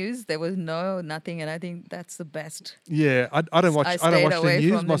no news. There was nothing, and I think that's the best. Yeah, I don't watch. I don't watch the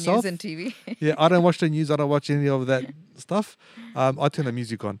news from myself. The news and TV. Yeah, I don't watch the news. I don't watch any of that stuff. I turn the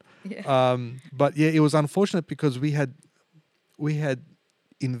music on. Yeah. But yeah, it was unfortunate because we had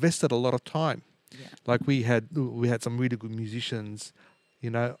invested a lot of time. Yeah. Like we had some really good musicians.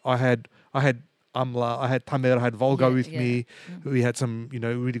 I had Amla, I had Tamer, I had Volga with me. We had some,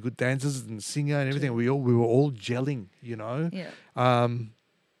 really good dancers and singer and everything. We were all gelling, Yeah. And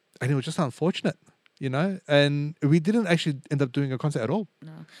it was just unfortunate, you know, and we didn't actually end up doing a concert at all.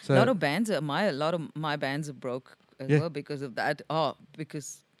 No. So A lot of bands, a lot of my bands broke as Yeah. well because of that. Oh, because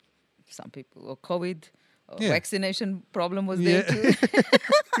some people, or COVID, or Yeah. vaccination problem was Yeah. there too.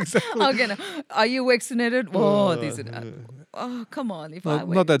 exactly. Again, are you vaccinated? Oh, this is. Oh, come on. If I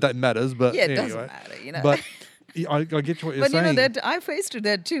Well, not that matters, but yeah, it anyway. doesn't matter, you know. But I get what you're But you saying. know that I faced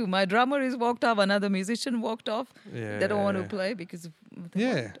that too. My drummer is walked off. Another musician walked off. Yeah. They don't want to play because of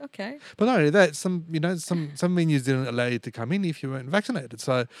Yeah. okay. But not only that, some venues didn't allow you to come in if you weren't vaccinated.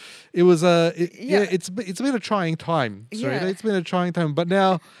 So it was it's been a trying time, Sarita. Yeah. It's been a trying time. But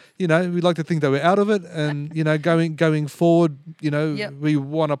now, you know, we like to think that we're out of it, and you know, going forward, you know, Yep. we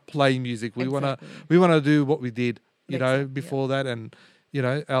want to play music. We Exactly. want to do what we did, you know, Exactly, yeah. before that, and you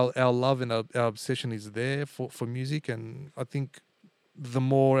know, our love and our obsession is there for music, and I think the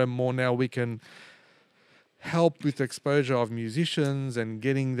more and more now we can help with exposure of musicians and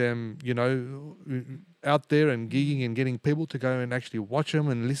getting them, you know, out there and gigging and getting people to go and actually watch them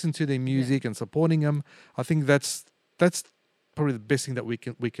and listen to their music and supporting them. I think that's probably the best thing that we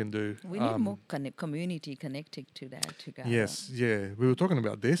can do. We need more community connected to that together. Yes, yeah. We were talking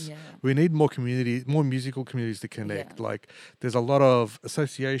about this. Yeah. We need more musical communities to connect. Yeah. Like there's a lot of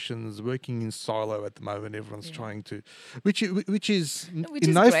associations working in silo at the moment. Everyone's trying to, which is Which in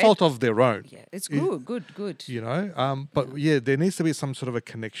is no great. fault of their own. Yeah, it's good. You know, but yeah, there needs to be some sort of a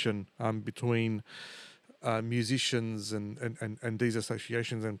connection between musicians and these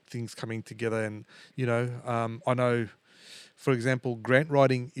associations and things coming together. And you know, I know, for example, grant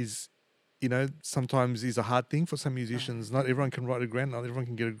writing is, you know, sometimes is a hard thing for some musicians. Not everyone can write a grant. Not everyone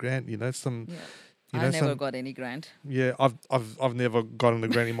can get a grant. You know, some. Yeah. You I know, never some, got any grant. yeah, I've never gotten a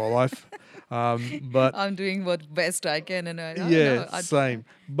grant in my life, but I'm doing what best I can, and I don't yeah, know, same.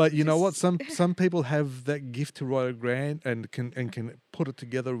 But you know what? just- Some people have that gift to write a grant and can put it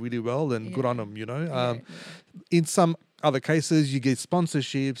together really well, and good on them. You know, Yeah, in some other cases, you get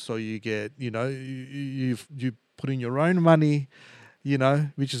sponsorships, or you get, you know, you put in your own money, you know,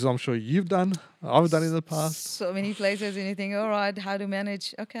 which is I'm sure you've done. I've done in the past. So many places, and you think, all right, how to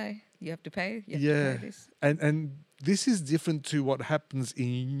manage? Okay, you have to pay. You have Yeah, to pay this. and this is different to what happens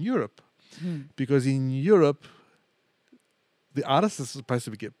in Europe, Hmm. because in Europe, the artist is supposed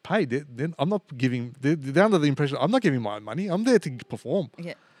to get paid. Then I'm not giving. They're under the impression I'm not giving my money. I'm there to perform.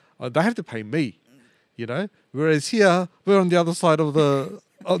 Yeah. They have to pay me, you know. Whereas here, we're on the other side of the,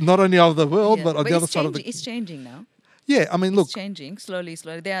 not only of the world, Yeah, but on the other side of the. It's changing now. Yeah, I mean, look, It's changing slowly.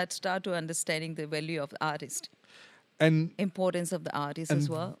 They are start to understanding the value of the artist, and importance of the artist as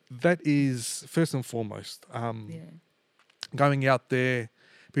well. that is first and foremost. Yeah. Going out there,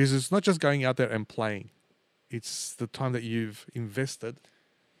 because it's not just going out there and playing. It's the time that you've invested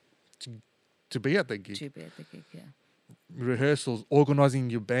to be at the gig. To be at the gig, yeah. Rehearsals, organising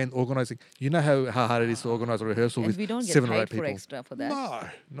your band, organising. You know how hard it is to organise a rehearsal And with we don't get 7 or 8 paid for people. extra for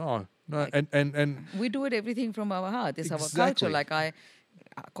that. No. Like- And We do it everything from our heart. It's our Exactly. culture. Like I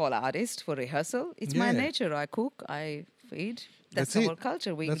call artist for rehearsal. It's my Yeah. nature. I cook, I feed. That's That's our it.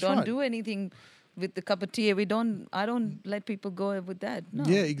 culture. We That's don't right. do anything with the cup of tea. I don't let people go with that. No.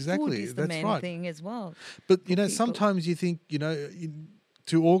 Yeah, exactly. Food is the That's main right. thing as well. But you know, people. sometimes you think, you know,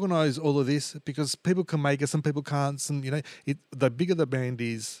 to organise all of this, because people can make it, some people can't. Some, you know, the bigger the band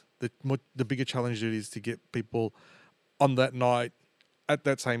is, the bigger challenge it is to get people on that night at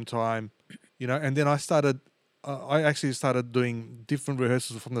that same time. You know, and then I actually started doing different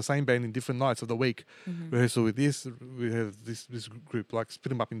rehearsals from the same band in different nights of the week. Rehearsal with this, we have this group, like split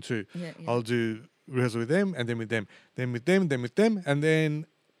them up in two. Yeah, yeah. I'll do rehearsal with them, and then with them, then with them, then with them, and then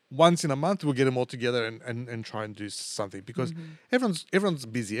once in a month we'll get them all together and try and do something, because everyone's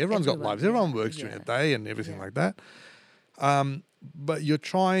busy, everyone's got lives, everyone works during the day and everything like that. But you're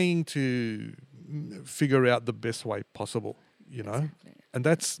trying to figure out the best way possible, you know, Exactly. and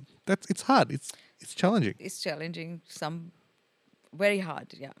that's it's hard, it's challenging. It's challenging. Some very hard.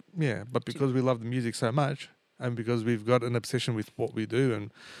 Yeah. Yeah, but because we love the music so much, and because we've got an obsession with what we do,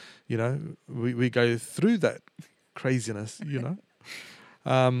 and you know, we go through that craziness, you know.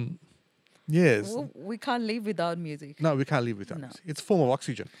 Yes. Well, we can't live without music. No, we can't live without No. it. It's a form of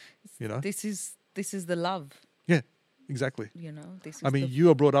oxygen, you know. This is the love. Yeah, exactly. You know. This is I mean, the you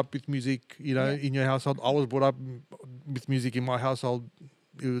were brought up with music, you know, Yeah. in your household. I was brought up with music in my household.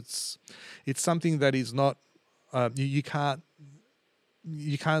 It's something that is not you can't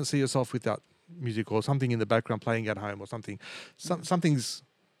see yourself without music, or something in the background playing at home, or something. Something's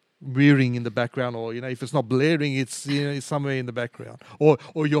rearing in the background, or you know, if it's not blaring, it's, you know, it's somewhere in the background, or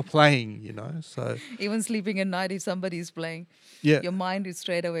you're playing, you know. So even sleeping at night, if somebody is playing, yeah, your mind is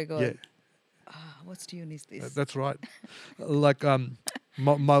straight away going, yeah. what tune is this? That's right. Like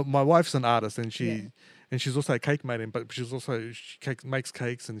My wife's an artist, and Yeah. she's also a cake maker, but makes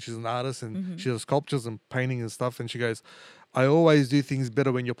cakes, and she's an artist, and Mm-hmm. she does sculptures and painting and stuff. And she goes, I always do things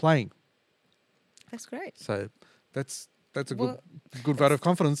better when you're playing. That's great. So that's a Well, good vote of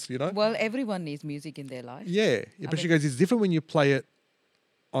confidence, you know. well, everyone needs music in their life. Yeah, but she mean- goes, it's different when you play it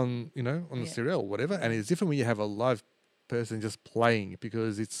on the Yeah. stereo or whatever, and it's different when you have a live person just playing,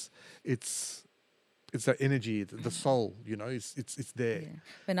 because it's that energy, the soul, you know, it's there. Yeah.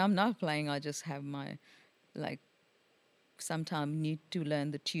 When I'm not playing, I just have my, like, sometimes need to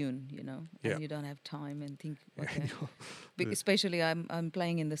learn the tune, you know, Yeah. and you don't have time and think. Yeah. Okay. Especially I'm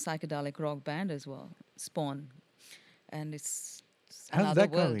playing in the psychedelic rock band as well, Spawn, and it's How's another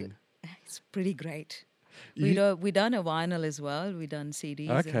that world. going? It's pretty great. You- We done a vinyl as well. We done CDs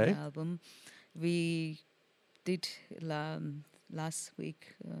Okay. and album. We did last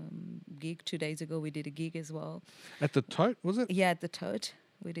week gig 2 days ago. We did a gig as well. At the Tote, was it? Yeah, at the Tote.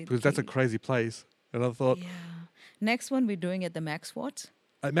 We did. Because that's a gig. crazy place. And I thought, Yeah. Next one we're doing at the Max Watts.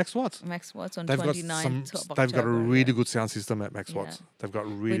 at Max Watts, Max Watts on they've got 29th of they've got a October, really yeah. good sound system at Max Yeah. Watts. They've got a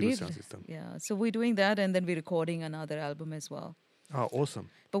We really good did, sound system. Yeah, so we're doing that, and then we're recording another album as well. Oh,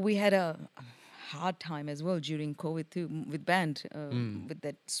 awesome. But we had a hard time as well during COVID too with band, with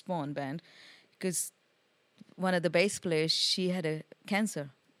that Spawn band, because one of the bass players, she had a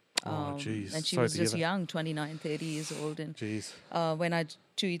cancer. Oh, jeez. And she Sorry was to hear just that. young, 29, 30 years old. And Jeez. when I,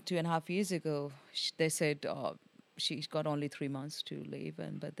 2.5 years ago, they said she's got only 3 months to live.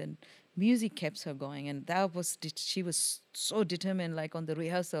 But then music kept her going. And that was, she was so determined, like on the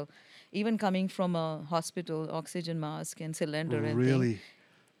rehearsal, even coming from a hospital, oxygen mask and cylinder and thing. Really?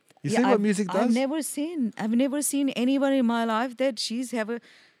 You Yeah, see what music does? I've never seen anyone in my life that she's have a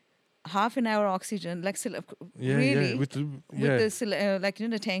half an hour oxygen, like really with the, with the like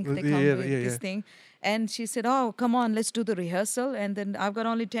the tank they come with this thing. And she said, "Oh, come on, let's do the rehearsal." And then I've got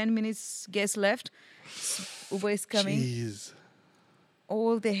only 10 minutes guess left. Uber is coming. Jeez.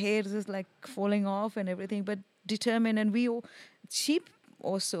 All the hair is like falling off and everything, but determined. And she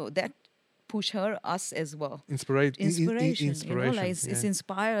also that push us as well. Inspiration. You know, like it's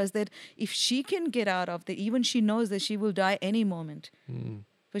inspire us that if she can get out of the, even she knows that she will die any moment.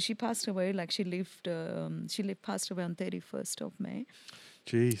 But she passed away, like passed away on 31st of May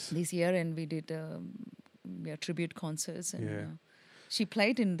Jeez. this year, and we did tribute concerts, and Yeah. she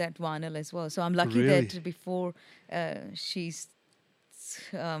played in that vinyl as well. So I'm lucky Really? that before she's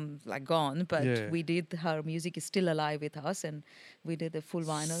like gone, but Yeah. we did, her music is still alive with us, and we did the full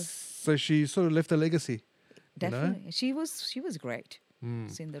vinyl. So she sort of left a legacy. Definitely, she was great. Mm.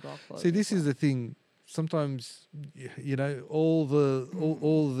 It's in the rock world. See, as this is well. the thing. Sometimes, you know, all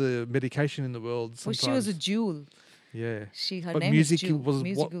the medication in the world. Well, Sometimes, she was a jewel. yeah. Her But name music is Jewel. was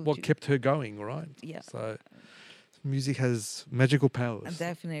Musical what Jewel. kept her going, right? Yeah. So, music has magical powers.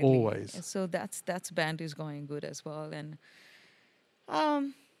 Definitely. Always. And so that's band is going good as well, and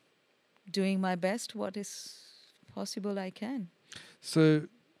doing my best, what is possible I can. So,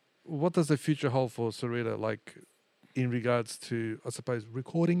 what does the future hold for Sarita? Like, in regards to, I suppose,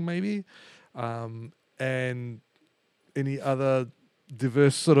 recording maybe, and any other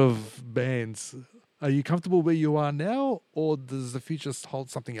diverse sort of bands. Are you comfortable where you are now, or does the future hold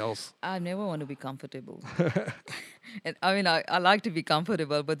something else? I never want to be comfortable. And I mean, I like to be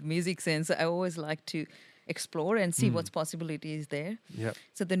comfortable, but music sense, I always like to explore and see what's possibilities there. Yep.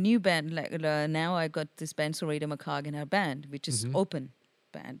 So the new band, like now I got this band, Sarita Mcharg, in her band, which is open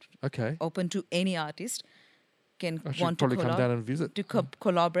band, Okay. open to any artist. Can I should want to probably come down and visit. to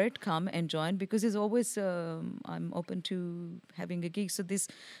collaborate, come and join, because it's always I'm open to having a gig. So this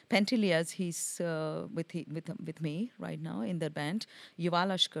Pentilias, he's with me right now in the band. Yuval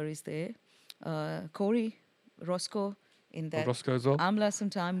Ashkar is there. Corey Roscoe in that. Roscoe as well. Amla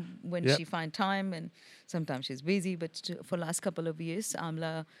sometime when Yep. she find time, and sometimes she's busy. But for last couple of years,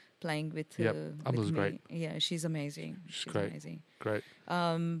 Amla playing with. Yep, with Amla's me. great. Yeah, she's amazing. She's great. Amazing. Great.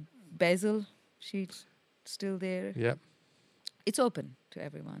 Basil, she's still there. Yep. It's open to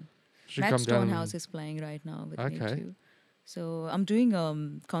everyone. Should Matt come down. Stonehouse is playing right now with me Okay. too. So I'm doing a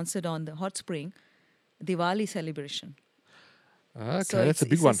concert on the Hot Spring Diwali celebration. Okay, So that's a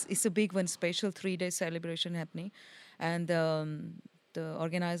big one. It's a big one, special 3-day celebration happening. And the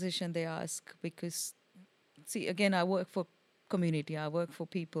organization, they ask, because, see, again, I work for community, I work for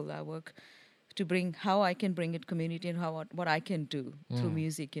people, I work to bring how I can bring it community and what I can do through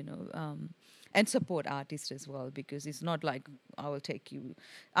music, you know, and support artists as well, because it's not like I will take you.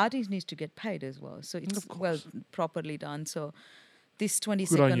 Artists needs to get paid as well, so it's well properly done. So this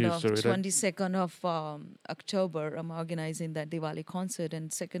Good on you, Sarita. 22nd of October, I'm organizing that Diwali concert,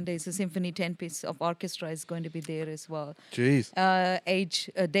 and second day is a symphony 10-piece of orchestra is going to be there as well. Jeez.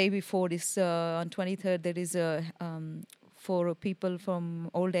 Day before this, on 23rd, there is a for people from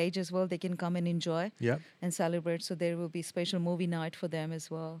old age as well. They can come and enjoy and celebrate. So there will be special movie night for them as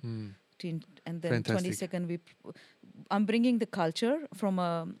well. And then Fantastic. 22nd, I'm bringing the culture from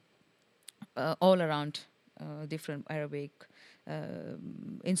all around different Arabic.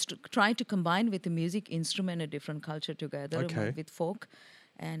 Trying to combine with the music instrument a different culture together with folk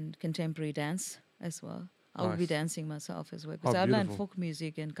and contemporary dance as well. I will be dancing myself as well because I've learned folk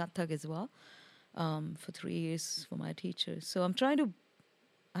music and Kathak as well for 3 years for my teachers. So I'm trying to.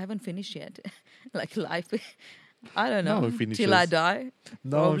 I haven't finished yet. Like life, I don't know. No one finishes. Till I die.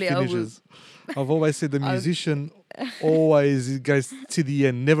 No one Probably finishes. I've always said the musician always goes to the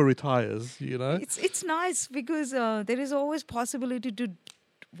end, never retires. You know. It's nice because there is always possibility to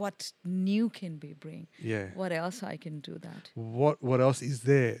what new can be bring. Yeah. What else I can do that. What else is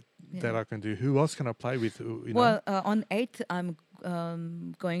there that I can do? Who else can I play with? You know? Well, on 8th, I'm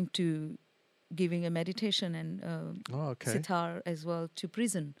going to giving a meditation and Sitar as well to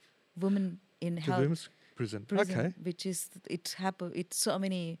prison, women in to health. women's prison. Okay. Which is, it's so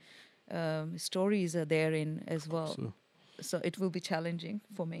many stories are there in as well. So it will be challenging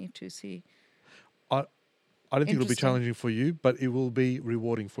for me to see. I don't think it'll be challenging for you, but it will be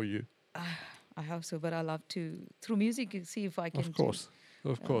rewarding for you. I hope so, but I love to, through music, see if I can Of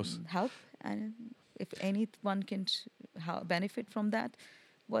course. help. And if anyone can benefit from that,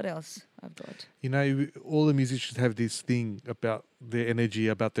 what else I've got? You know, all the musicians have this thing about their energy,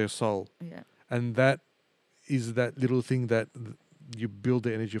 about their soul. Yeah. And that is that little thing that you build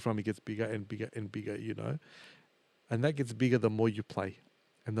the energy from. It gets bigger and bigger and bigger, you know. And that gets bigger the more you play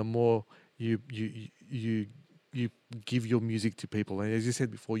and the more you give your music to people. And as you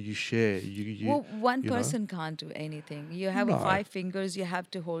said before, you share. One person can't do anything. You have 5 fingers you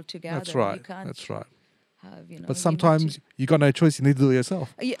have to hold together. That's right. You can't That's right. But sometimes you got no choice. You need to do it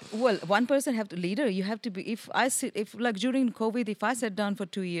yourself. Yeah, well, one person have to leader. You have to be. If like during COVID, if I sat down for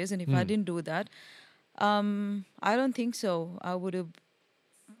 2 years and if I didn't do that, I don't think so. I would have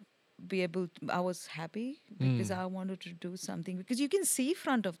be able. I was happy because I wanted to do something because you can see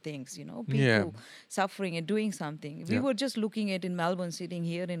front of things. You know, people suffering and doing something. We were just looking at in Melbourne, sitting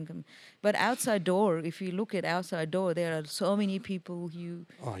here but outside door. If you look at outside door, there are so many people.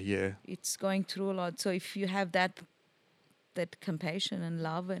 It's going through a lot. So if you have that compassion and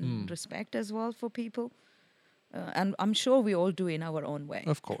love and respect as well for people, and I'm sure we all do in our own way.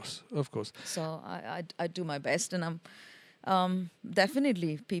 Of course. So I do my best, and I'm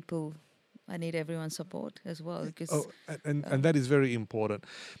definitely people. I need everyone's support as well because and that is very important.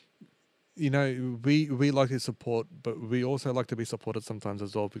 You know, we like to support, but we also like to be supported sometimes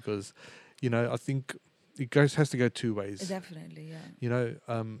as well because, you know, I think it has to go 2 ways. Definitely, yeah. You know,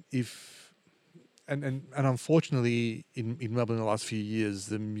 if and unfortunately in Melbourne in the last few years,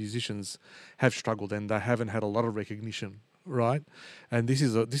 the musicians have struggled and they haven't had a lot of recognition, right? And this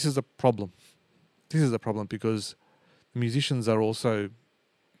is a problem. This is a problem because musicians are also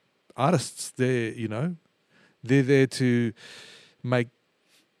artists. They're there to make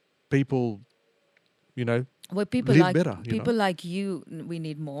people, you know, people live like better. People like you, we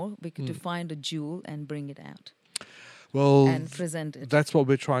need more to find a jewel and bring it out. Well, and present it. That's what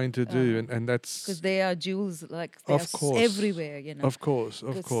we're trying to do, and that's because they are jewels, like they are everywhere, you know. Of course.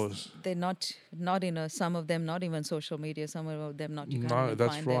 They're not in some of them not even social media. Some of them not. You can't no, even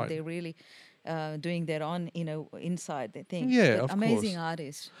that's find right. them. They're really doing their own, inside the thing. Yeah, but of amazing course.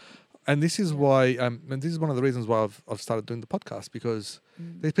 Artists. And this is why, and this is one of the reasons why I've started doing the podcast because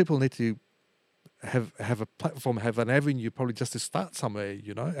these people need to have a platform, have an avenue, probably just to start somewhere,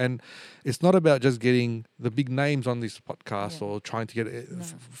 you know. And it's not about just getting the big names on this podcast or trying to get it. No.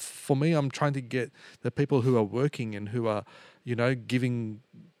 For me, I'm trying to get the people who are working and who are, you know, giving,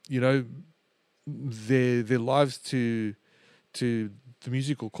 you know, their lives to the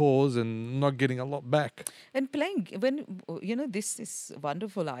musical cause and not getting a lot back. And playing, when, you know, this is a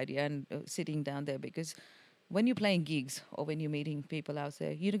wonderful idea and sitting down there because when you're playing gigs or when you're meeting people out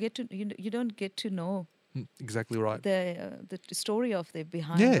there, you don't get to know exactly right the story of the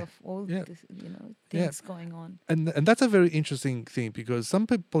behind of all the things going on. And that's a very interesting thing because some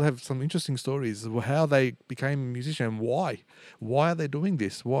people have some interesting stories of how they became a musician and why are they doing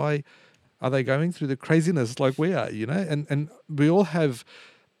this? Why are they going through the craziness like we are? You know, and we all have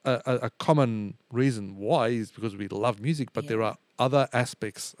a common reason why is because we love music, but there are other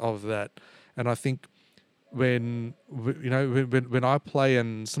aspects of that, and I think. When I play,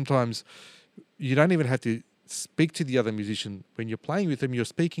 and sometimes you don't even have to speak to the other musician. When you're playing with them, you're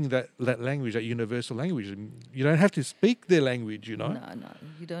speaking that language, that universal language. And you don't have to speak their language, you know. No,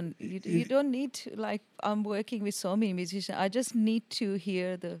 you don't. You don't need to, like, I'm working with so many musicians. I just need to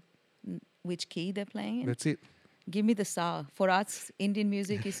hear which key they're playing in. That's it. Give me the sa. For us, Indian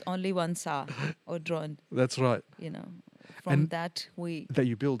music is only one sa or drone. That's right. You know, from that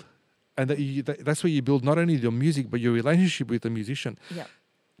you build, and that's where you build not only your music but your relationship with the musician. Yeah.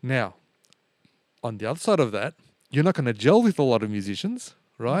 Now, on the other side of that, you're not going to gel with a lot of musicians,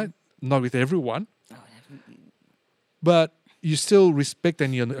 right? Not with everyone, but you still respect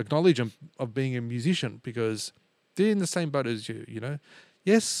and you acknowledge them of being a musician because they're in the same boat as you. You know,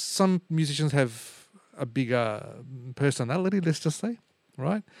 yes, some musicians have a bigger personality, let's just say,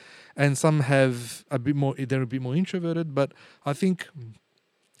 right? And some have they're a bit more introverted, but I think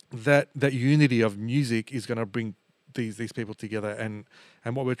that unity of music is going to bring these people together, and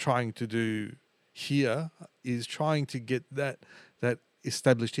what we're trying to do here is trying to get that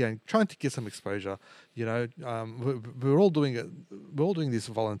established here and trying to get some exposure. You know, we're all doing it. We're all doing this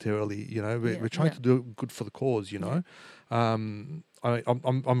voluntarily. You know, we're trying to do good for the cause. You know, I'm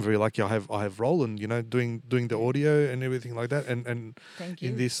very lucky. I have Roland. You know, doing the audio and everything like that. And Thank you.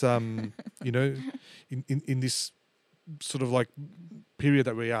 in this you know, in this sort of like period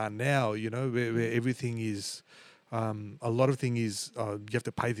that we are now. You know, where everything is. A lot of things is you have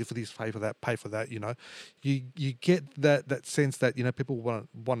to pay for this, pay for that. You know, you get that sense that, you know, people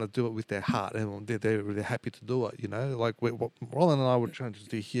want to do it with their heart and they're really happy to do it. You know, like what Roland and I were trying to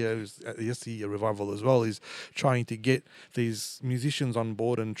do here is at the yesteryear revival as well, is trying to get these musicians on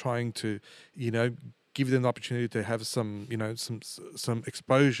board and trying to, you know, give them the opportunity to have some, you know, some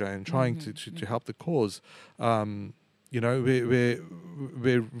exposure and trying to help the cause. You know,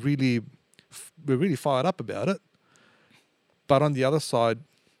 we're really fired up about it. But on the other side,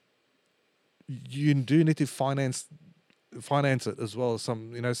 you do need to finance it as well as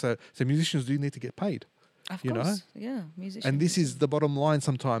some, you know, so musicians do need to get paid. Of you course, know? yeah, musicians. And this is the bottom line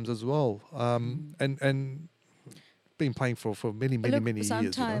sometimes as well. And been playing for many years.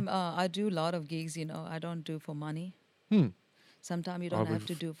 Sometimes I do a lot of gigs, you know, I don't do for money. Sometimes you don't have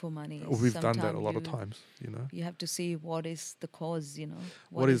to do for money. We've done that a lot of times, you know. You have to see what is the cause, you know.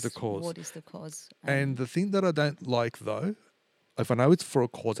 What is the cause? What is the cause? And the thing that I don't like though, if I know it's for a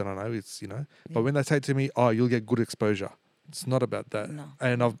cause and I know it's, you know, but when they say to me, oh, you'll get good exposure, it's not about that. No.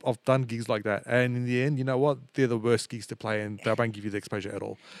 And I've done gigs like that. And in the end, you know what? They're the worst gigs to play and they won't give you the exposure at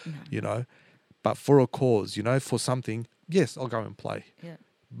all, you know. But for a cause, you know, for something, yes, I'll go and play. Yeah.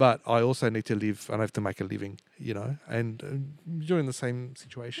 But I also need to live and I have to make a living, you know, and you're in the same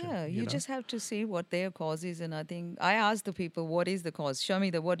situation. Yeah, you know? just have to see what their cause is. And I think I ask the people, what is the cause? Show me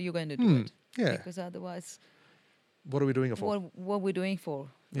what are you going to do it? Yeah. Because otherwise... What are we doing it for? What are we doing for?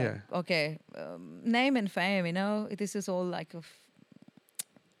 Like, yeah. Okay, name and fame, you know, this is all like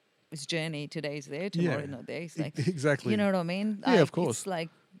it's journey. Today is there, tomorrow not there. It's like, exactly. You know what I mean? Yeah, of course. It's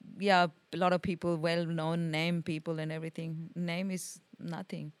like, a lot of people, well-known name people and everything. Name is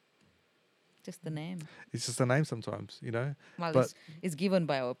nothing. Just the name. It's just a name sometimes, you know. Well, but it's given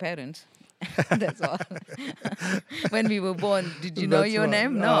by our parents. That's all. When we were born, did you know your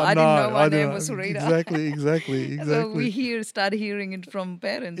name? No, I didn't know my name was Sarita. Exactly. So we start hearing it from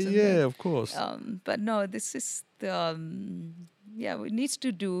parents. Yeah, of course. But no, this is the we need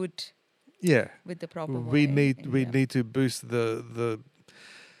to do it. Yeah. With the proper we way. need to boost the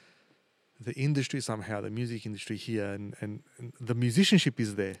industry somehow, the music industry here, and the musicianship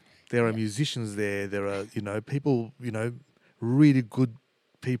is there. There are musicians there. There are, you know, people, you know, really good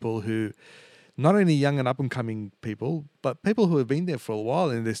people who, not only young and up and coming people, but people who have been there for a while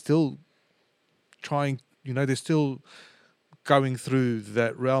and they're still trying, you know, they're still going through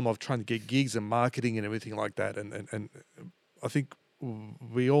that realm of trying to get gigs and marketing and everything like that. And I think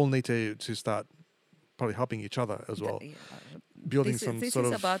we all need to start probably helping each other as well. Building this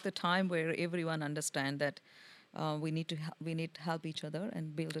is about the time where everyone understand that we need to help each other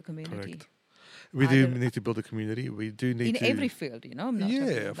and build a community. Correct. We do need to build a community. We do need in every field, you know. I'm not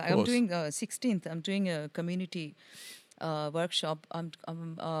of course. I'm doing 16th. I'm doing a community workshop. I'm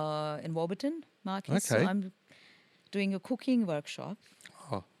in Warburton Market, so I'm doing a cooking workshop.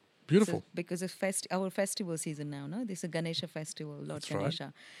 Oh, beautiful! So, because it's our festival season now. No, this is a Ganesha festival, Lord Ganesha.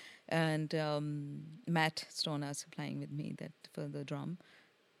 Right. And Matt Stoner is playing with me for the drum.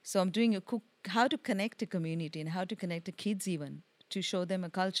 So I'm doing how to connect a community and how to connect the kids even to show them a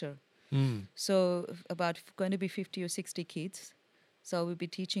culture. So about going to be 50 or 60 kids. So we'll be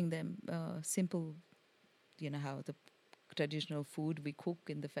teaching them simple, you know, how the traditional food we cook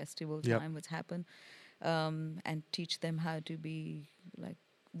in the festival time, what's happened, and teach them how to be like,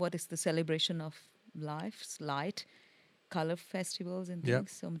 what is the celebration of light, color festivals and Yep.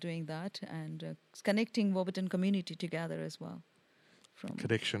 things. So I'm doing that and connecting Warburton community together as well. From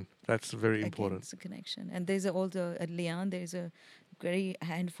Connection. That's very again, important. it's a connection. And there's also at Leon, there's a very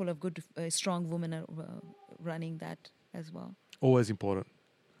handful of good, strong women running that as well. Always important.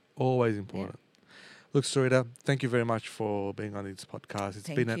 Always important. Look, Sarita, thank you very much for being on this podcast. It's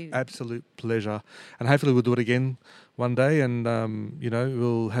Thank been you. an absolute pleasure. And hopefully we'll do it again one day and,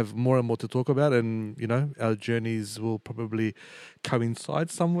 we'll have more and more to talk about and, our journeys will probably coincide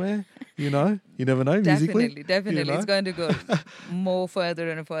somewhere, You never know, musically. Definitely. It's going to go more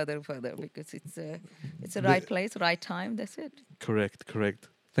further and further because it's the right place, right time. That's it. Correct.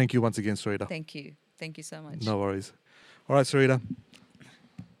 Thank you once again, Sarita. Thank you so much. No worries. All right, Sarita.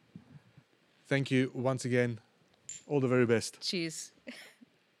 Thank you once again. All the very best. Cheers.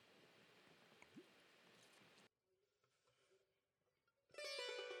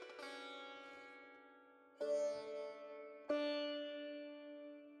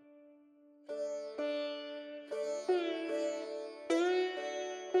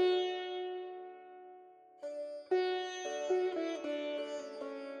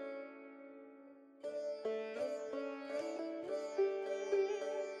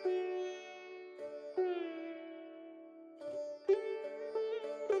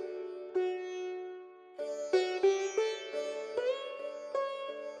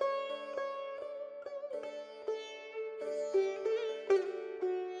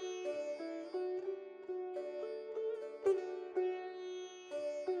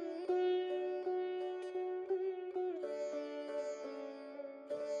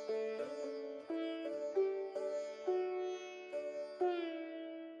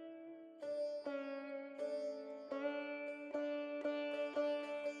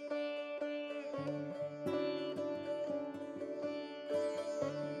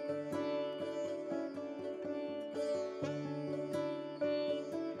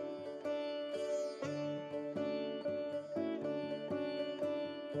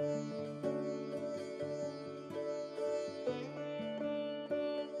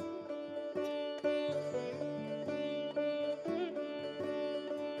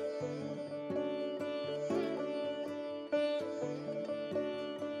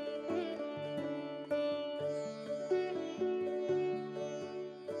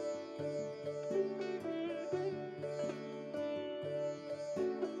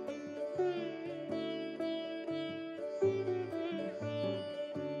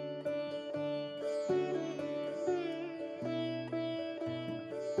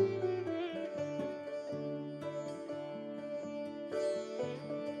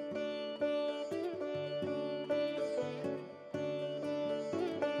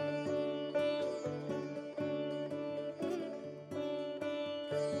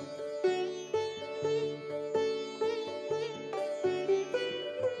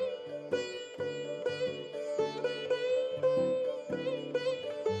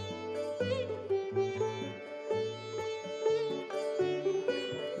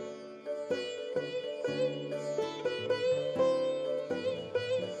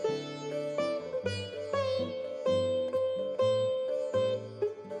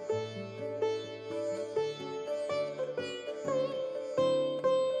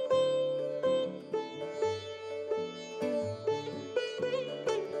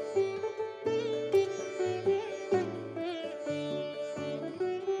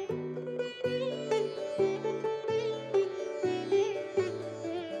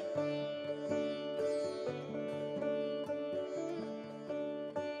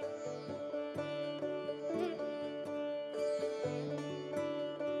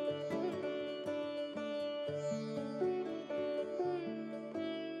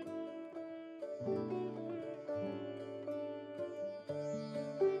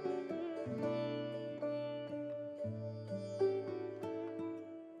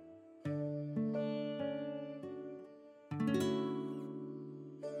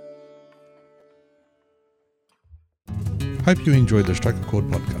 Hope you enjoyed the Strike a Chord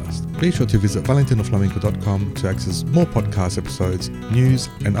podcast. Be sure to visit valentinoflamenco.com to access more podcast episodes, news,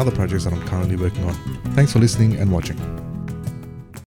 and other projects that I'm currently working on. Thanks for listening and watching.